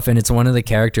starts off and it's one of the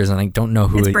characters and I don't know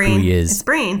who he is. It's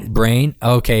Brain. Brain?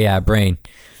 Okay, yeah, Brain.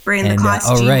 Brain, the And, class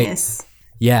oh, right. genius.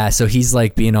 Yeah, so he's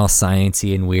like being all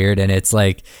sciencey and weird, and it's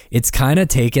like, it's kind of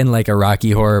taken like a Rocky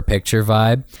Horror Picture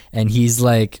vibe, and he's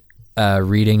like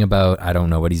reading about, I don't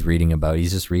know what he's reading about,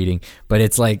 he's just reading, but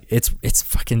it's like, it's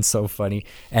fucking so funny.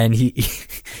 And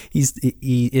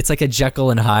it's like a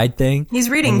Jekyll and Hyde thing. He's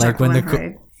reading And, like, Jekyll when and the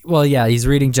Hyde. Well, yeah, he's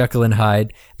reading Jekyll and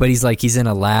Hyde, but he's in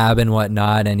a lab and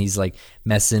whatnot, and he's like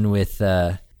messing with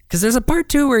because there's a part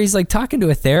 2 where he's like talking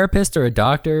to a therapist or a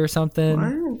doctor or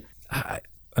something. What?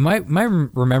 Am I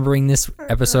remembering this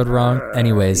episode wrong?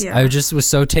 Anyways, yeah. I just was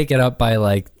so taken up by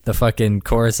like the fucking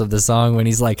chorus of the song when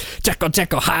he's like, Jekyll,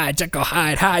 Jekyll, Hyde, Jekyll,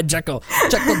 Hyde, Hyde, Jekyll,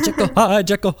 Jekyll, Jekyll, Hyde,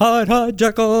 Jekyll, Hyde, Hyde,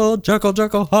 Jekyll, Jekyll,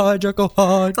 Jekyll, Hyde, Jekyll,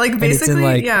 Hyde. Like, And it's in, basically,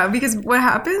 like, yeah, because what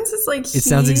happens is like it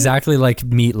sounds exactly like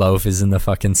Meatloaf is in the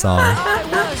fucking song.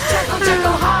 Jekyll,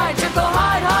 Jekyll, Hyde, Jekyll,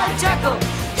 Hyde, Hyde, Jekyll.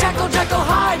 Jekyll, Jekyll,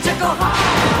 Hyde, Jekyll,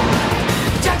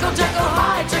 Hyde. Jekyll, Jekyll,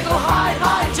 Hyde, Jekyll, Hyde,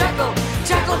 Hyde, Jekyll.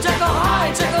 Jekyll, Jekyll,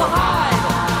 Hyde, Jekyll,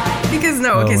 Hyde. Because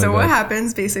no, okay, Oh my so what God.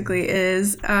 happens basically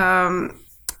is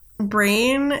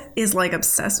Brain is like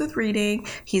obsessed with reading.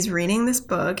 He's reading this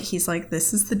book. He's like,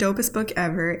 this is the dopest book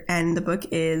ever. And the book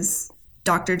is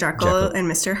Dr. Jekyll and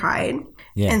Mr. Hyde.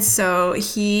 Yeah. And so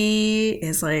he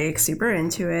is like super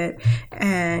into it.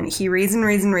 And he reads and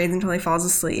reads and reads until he falls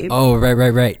asleep. Oh,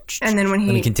 right. And then when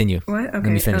Let me continue. What? Okay. Let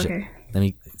me finish okay.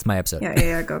 it. It's my episode.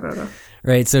 Yeah. Go.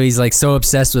 Right, so he's like so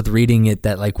obsessed with reading it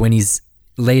that like when he's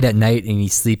late at night and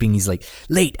he's sleeping, he's like,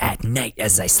 late at night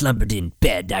as I slumbered in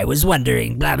bed, I was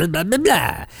wondering blah blah blah blah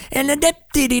blah, and a dip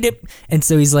dip dip. And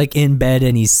so he's like in bed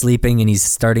and he's sleeping and he's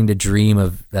starting to dream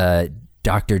of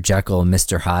Dr. Jekyll and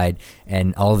Mr. Hyde,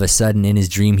 and all of a sudden in his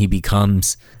dream he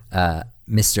becomes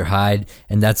Mr. Hyde,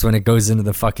 and that's when it goes into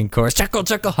the fucking chorus. Jekyll,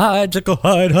 Jekyll, Hyde, Jekyll,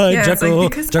 Hyde, Hyde, Yeah, it's like, Jekyll,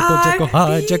 because Jekyll, Jekyll,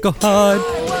 Hyde, Jekyll, Hyde.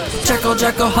 Jekyll,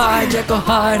 Jekyll, Hyde, Jekyll,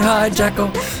 Hyde, Hyde,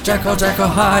 Jekyll, Jekyll, Jekyll,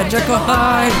 Hyde, Jekyll,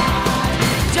 Hyde.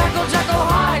 Jekyll, Jekyll,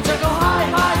 Hyde, Jekyll,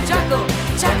 Hyde, Hyde, Jekyll.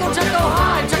 Jekyll, Jekyll,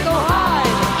 Hyde, Jekyll,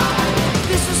 Hyde.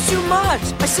 This was too much.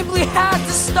 I simply had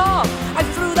to stop. I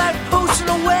threw that potion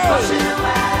away.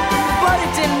 But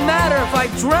it didn't matter if I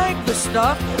drank the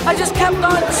stuff. I just kept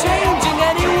on changing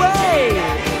anyway.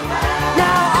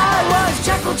 Now I was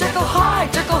Jekyll, Jekyll,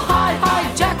 Hyde, Jekyll, Hyde,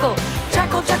 Hyde, Jekyll.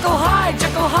 Jekyll, Jekyll, Hyde,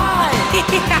 Jekyll, Hyde.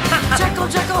 Jekyll,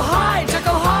 Jekyll, Hyde,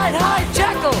 Jekyll, Hyde, Hyde,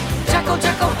 Jekyll.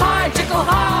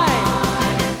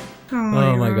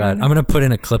 god, I'm gonna put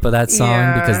in a clip of that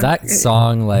song because that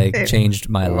song changed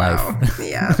my life.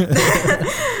 Yeah.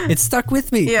 It stuck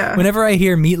with me. Yeah. Whenever I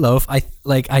hear Meatloaf,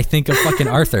 I think of fucking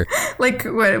Arthur. Like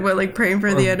what? Like praying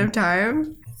for the end of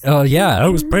time. Oh yeah, I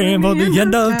was praying for the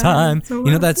end of time. So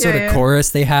You know that sort yeah, of chorus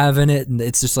they have in it, and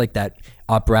it's just like that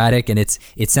operatic, and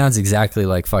it sounds exactly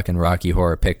like fucking Rocky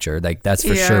Horror Picture. Like that's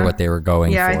for sure what they were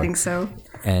going for. Yeah, I think so.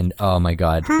 And oh my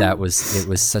god, it was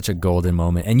such a golden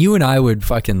moment. And you and I would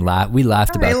fucking laugh. We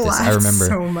laughed about this. I remember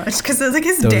so much because it's like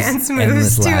his those dance endless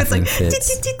moves too. It's laughing like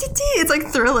fits. it's like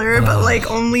Thriller, but like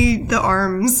only the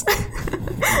arms.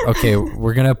 Okay,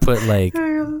 we're gonna put like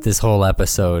this whole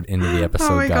episode into the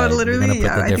episode Oh my guide. god, literally, We're gonna put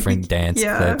yeah. the I think different dance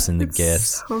clips and the it's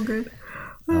gifs. So good.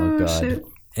 Oh god. Shit.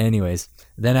 Anyways,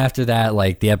 then after that,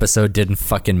 like the episode didn't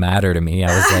fucking matter to me.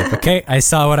 I was like, okay, I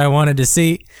saw what I wanted to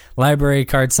see. Library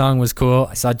card song was cool.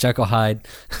 I saw Jekyll Hyde.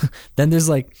 Then there's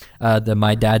like the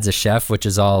My Dad's a Chef, which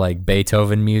is all like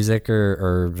Beethoven music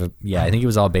or yeah, I think it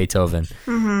was all Beethoven.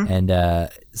 And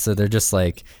so they're just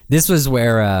like, this was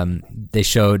where they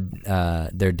showed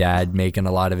their dad making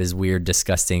a lot of his weird,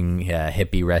 disgusting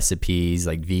hippie recipes,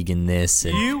 like vegan this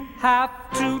and You have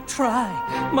to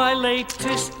try my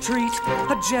latest treat,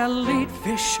 a jellied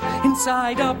fish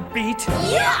inside a beet.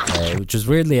 which was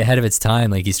weirdly ahead of its time.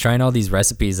 Like he's trying all these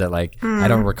recipes that like I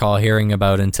don't recall hearing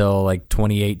about until like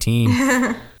 2018.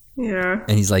 Yeah.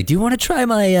 And he's like, "Do you want to try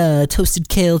my toasted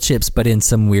kale chips, but in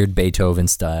some weird Beethoven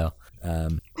style?"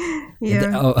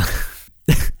 Yeah.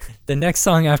 The next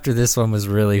song after this one was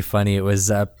really funny. It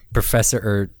was Professor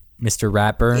or Mr.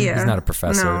 Ratburn. Yeah. He's not a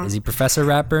professor. No. Is he Professor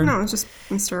Ratburn? No, it's just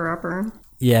Mr. Rapper.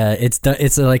 Yeah, it's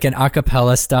like an a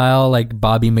cappella style, like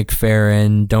Bobby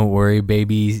McFerrin, "Don't Worry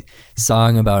Baby"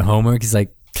 song about homework. He's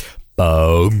like,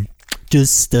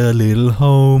 just a little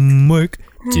homework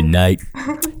tonight.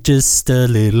 Just a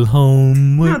little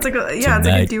homework. No, it's like it's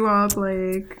like a doo-wop,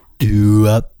 like Do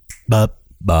up, up.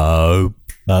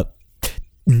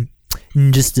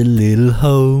 Just a little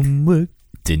homework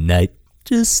tonight.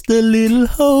 Just a little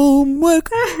homework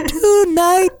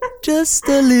tonight. Just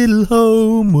a little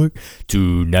homework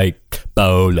tonight.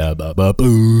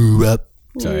 Boo up.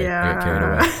 Sorry, I got carried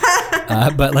away.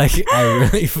 But like, I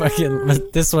really fucking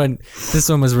this one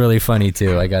was really funny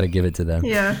too. I got to give it to them.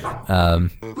 yeah.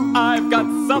 I've got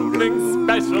something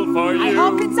special for you. I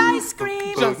hope it's ice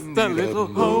cream. Just a little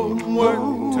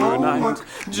homework tonight.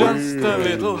 Just a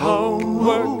little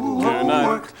homework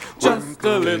tonight. Just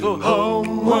a little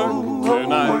homework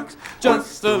tonight.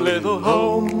 Just a little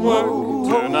homework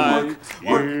tonight.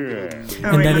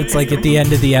 Yeah. And then it's like at the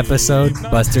end of the episode,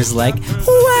 Buster's like,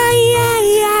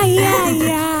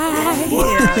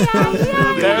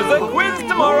 There's a quiz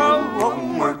tomorrow.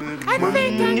 I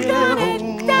think I'm gonna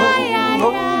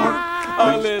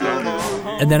A little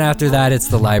more. and then after that, it's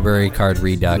the library card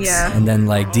redux. Yeah. And then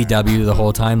like DW the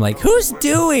whole time, like, who's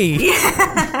Dewey?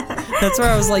 That's where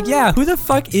I was like, yeah, who the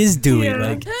fuck is Dewey? Yeah.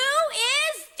 Like, Who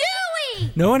is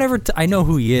Dewey? no one ever, I know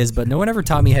who he is, but no one ever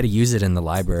taught me how to use it in the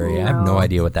library. I have no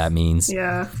idea what that means.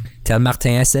 Yeah. Tell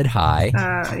Martin I said hi.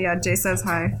 Yeah, Jay says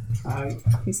hi.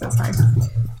 He says hi.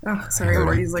 Oh, sorry,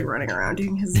 Morty's like running around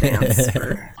doing his dance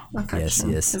for affection.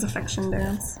 Yes. His affection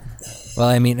dance. Well,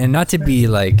 I mean, and not to be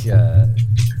like,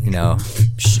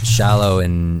 shallow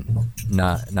and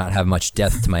not have much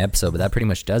depth to my episode, but that pretty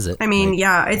much does it. I mean, Like,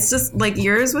 yeah, it's just like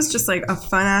yours was just like a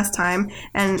fun ass time,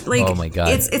 and like Oh my God.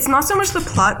 it's not so much the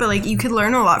plot, but like you could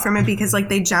learn a lot from it because like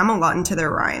they jam a lot into their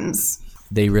rhymes.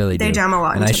 they really do. They jam a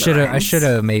lot and I into the I rhymes. should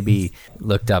have maybe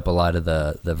looked up a lot of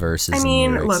the verses. I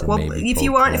mean, and lyrics look, and well, maybe if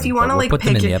you poke want them, to but we'll like put them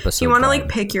pick in the your, if episode you want to like guide.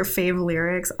 pick your fave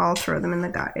lyrics, I'll throw them in the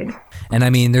guide. And I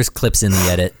mean, there's clips in the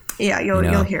edit. Yeah, you'll You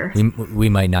know, hear. we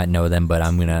might not know them, but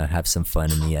I'm gonna have some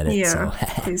fun in the edit. Yeah, So.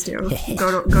 please do.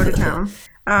 Go to town.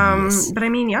 But I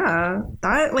mean, yeah,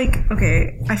 that like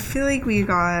okay. I feel like we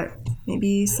got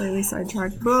maybe slightly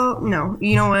sidetracked. Well, no,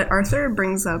 you know what? Arthur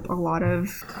brings up a lot of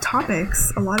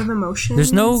topics, a lot of emotions.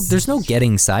 There's no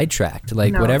getting sidetracked.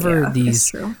 Like No, whatever yeah, these, it's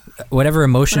true. whatever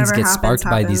emotions Whatever get happens, sparked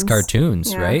by these happens.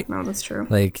 cartoons, Yeah, right? No, that's true.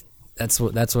 Like that's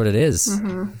what it is.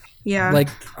 Yeah,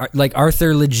 Like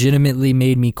Arthur legitimately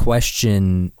made me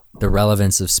question the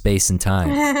relevance of space and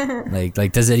time. like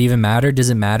does it even matter?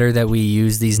 Does it matter that we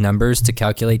use these numbers to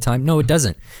calculate time? No, it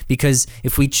doesn't. Because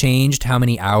if we changed how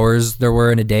many hours there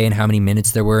were in a day and how many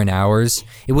minutes there were in hours,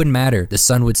 it wouldn't matter. The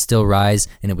sun would still rise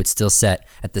and it would still set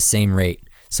at the same rate.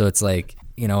 So it's like,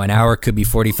 an hour could be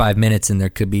 45 minutes and there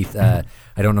could be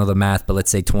I don't know the math, but let's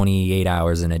say 28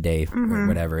 hours in a day or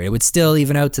whatever. It would still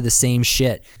even out to the same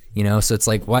shit. So it's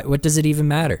like, what does it even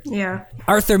matter? yeah,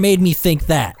 Arthur made me think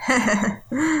that.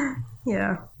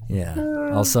 yeah.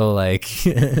 Yeah. Also, like,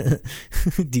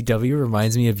 DW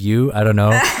reminds me of you. I don't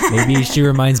know. Maybe she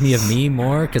reminds me of me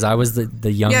more because I was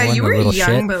the young one, you the were little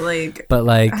young, shit. but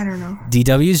like, I don't know.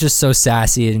 DW is just so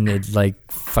sassy and like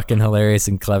fucking hilarious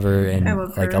and clever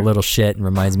and like a little shit and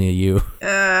reminds me of you.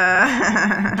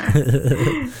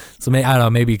 So I don't know.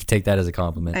 Maybe you could take that as a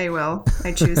compliment. I will.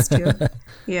 I choose to.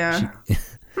 Yeah.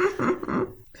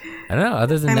 I don't know.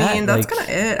 Other than that, I mean, that's kind of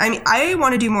it. I mean, I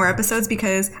want to do more episodes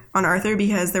on Arthur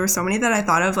because there were so many that I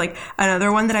thought of. Like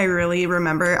another one that I really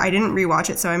remember. I didn't rewatch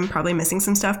it, so I'm probably missing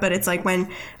some stuff. But it's like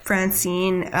when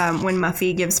Francine, when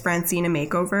Muffy gives Francine a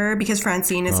makeover because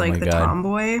Francine is like the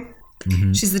tomboy.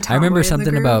 Mm-hmm. She's the tomboy. I remember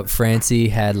something about Francie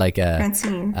had like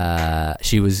Francine.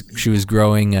 She was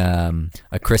growing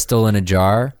a crystal in a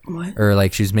jar. What? Or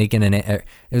like she was making it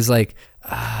was like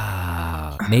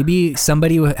maybe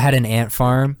somebody had an ant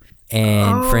farm.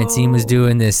 And Francine was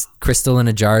doing this crystal in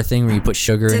a jar thing where you put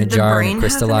sugar in a jar and it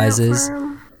crystallizes.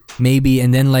 Maybe,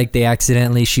 and then like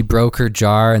she broke her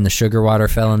jar and the sugar water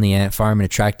fell in the ant farm and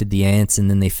attracted the ants, and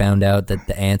then they found out that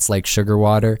the ants like sugar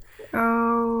water.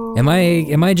 Oh. Am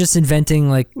I just inventing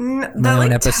like my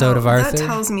own episode of Arthur? That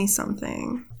tells me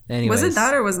something. Anyways. Was it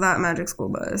that or was that Magic School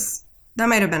Bus? That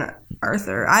might have been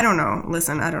Arthur. I don't know.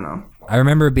 Listen, I don't know. I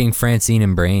remember it being Francine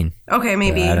and Brain. Okay,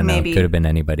 maybe. I don't know. Maybe. Could have been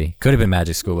anybody. Could have been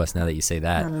Magic School Bus now that you say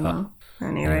that. I don't know.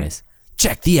 Anyway. Anyways.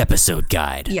 Check the episode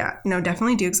guide. Yeah, no,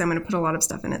 definitely do because I'm going to put a lot of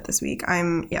stuff in it this week. I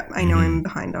know I'm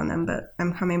behind on them, but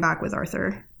I'm coming back with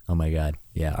Arthur. Oh my God.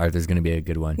 Yeah, Arthur's going to be a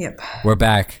good one. Yep. We're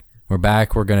back. We're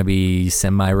going to be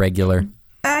semi-regular.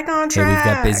 Back on track. We've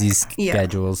got busy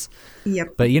schedules.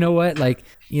 Yep. But you know what? Like,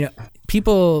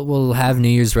 people will have New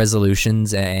Year's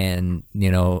resolutions and,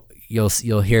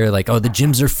 you'll hear like, oh, the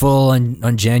gyms are full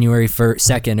on January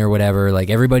 2nd or whatever. Like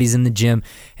everybody's in the gym,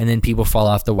 and then people fall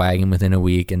off the wagon within a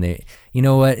week. And you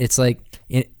know what? It's like,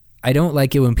 I don't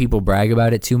like it when people brag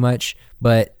about it too much,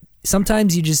 but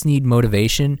sometimes you just need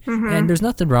motivation. Mm-hmm. And there's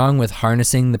nothing wrong with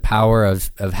harnessing the power of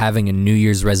having a New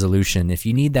Year's resolution. If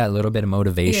you need that little bit of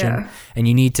motivation and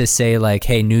you need to say like,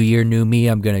 hey, new year, new me,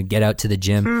 I'm going to get out to the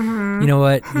gym. Mm-hmm. You know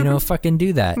what? Fucking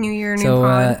do that. New year, new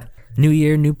pod. New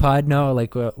year, new pod. No,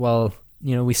 like, well,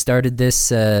 we started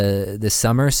this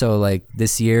summer, so like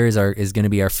this year is going to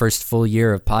be our first full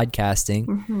year of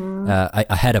podcasting,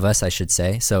 ahead of us, I should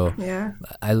say. So yeah,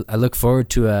 I look forward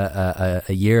to a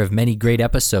year of many great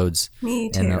episodes. Me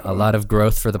too. And a lot of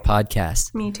growth for the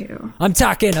podcast. Me too. I'm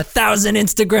talking 1,000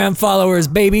 Instagram followers,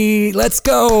 baby. Let's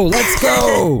go.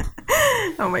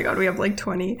 Oh my God, we have like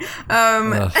 20. You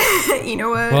know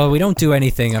what? Well, we don't do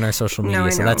anything on our social media,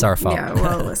 so that's our fault. Yeah,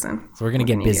 well, listen. So we're going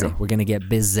to get busy. We're going to get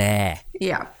busy.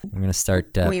 Yeah. We're going to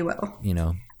start, we will.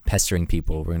 Pestering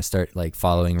people. We're going to start like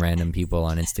following random people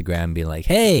on Instagram and be like,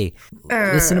 hey,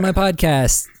 listen to my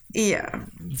podcast. Yeah.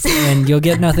 And you'll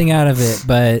get nothing out of it,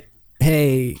 but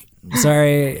hey,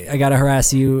 sorry, I got to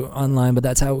harass you online, but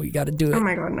that's how we got to do it. Oh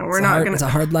my God, no, we're not going to. It's a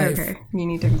hard life. Okay, you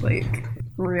need to like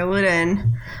reel it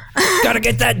in. Gotta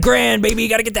get that grand, baby.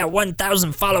 Gotta get that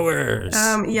 1,000 followers.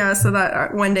 Yeah, so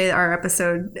that one day our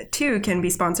episode 2 can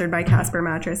be sponsored by Casper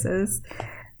mattresses.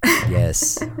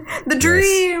 Yes. The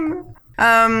dream.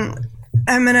 Yes.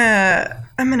 I'm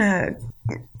gonna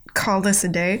call this a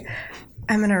day.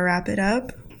 I'm gonna wrap it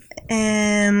up,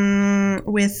 and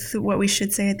with what we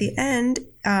should say at the end,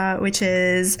 which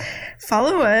is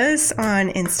follow us on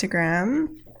Instagram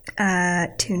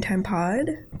at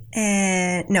ToonTimePod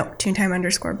and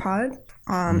ToonTime_pod.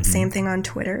 Same thing on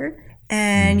Twitter.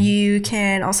 And you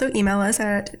can also email us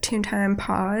at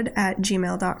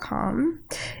toontimepod@gmail.com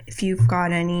if you've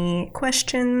got any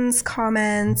questions,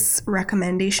 comments,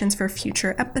 recommendations for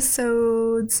future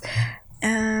episodes.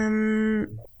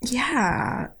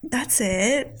 Yeah, that's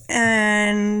it.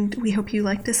 And we hope you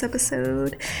liked this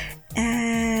episode.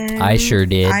 And I sure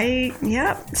did.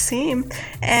 Same.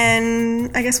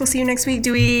 And I guess we'll see you next week.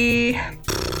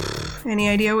 Any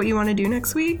idea what you want to do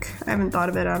next week? I haven't thought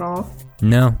of it at all.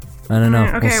 No. I don't know.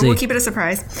 Okay, we'll keep it a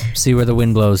surprise. See where the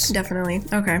wind blows. Definitely.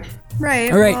 Okay.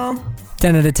 Right. All right. Well,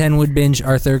 10 out of 10 would binge.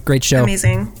 Arthur, great show.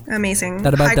 Amazing.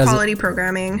 That about high does quality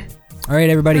programming. All right,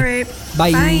 everybody. All right.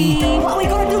 Bye. What are we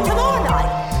gonna do tomorrow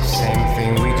night? Same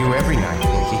thing we do every night,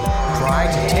 Pinky.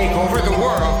 Try to take over the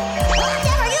world.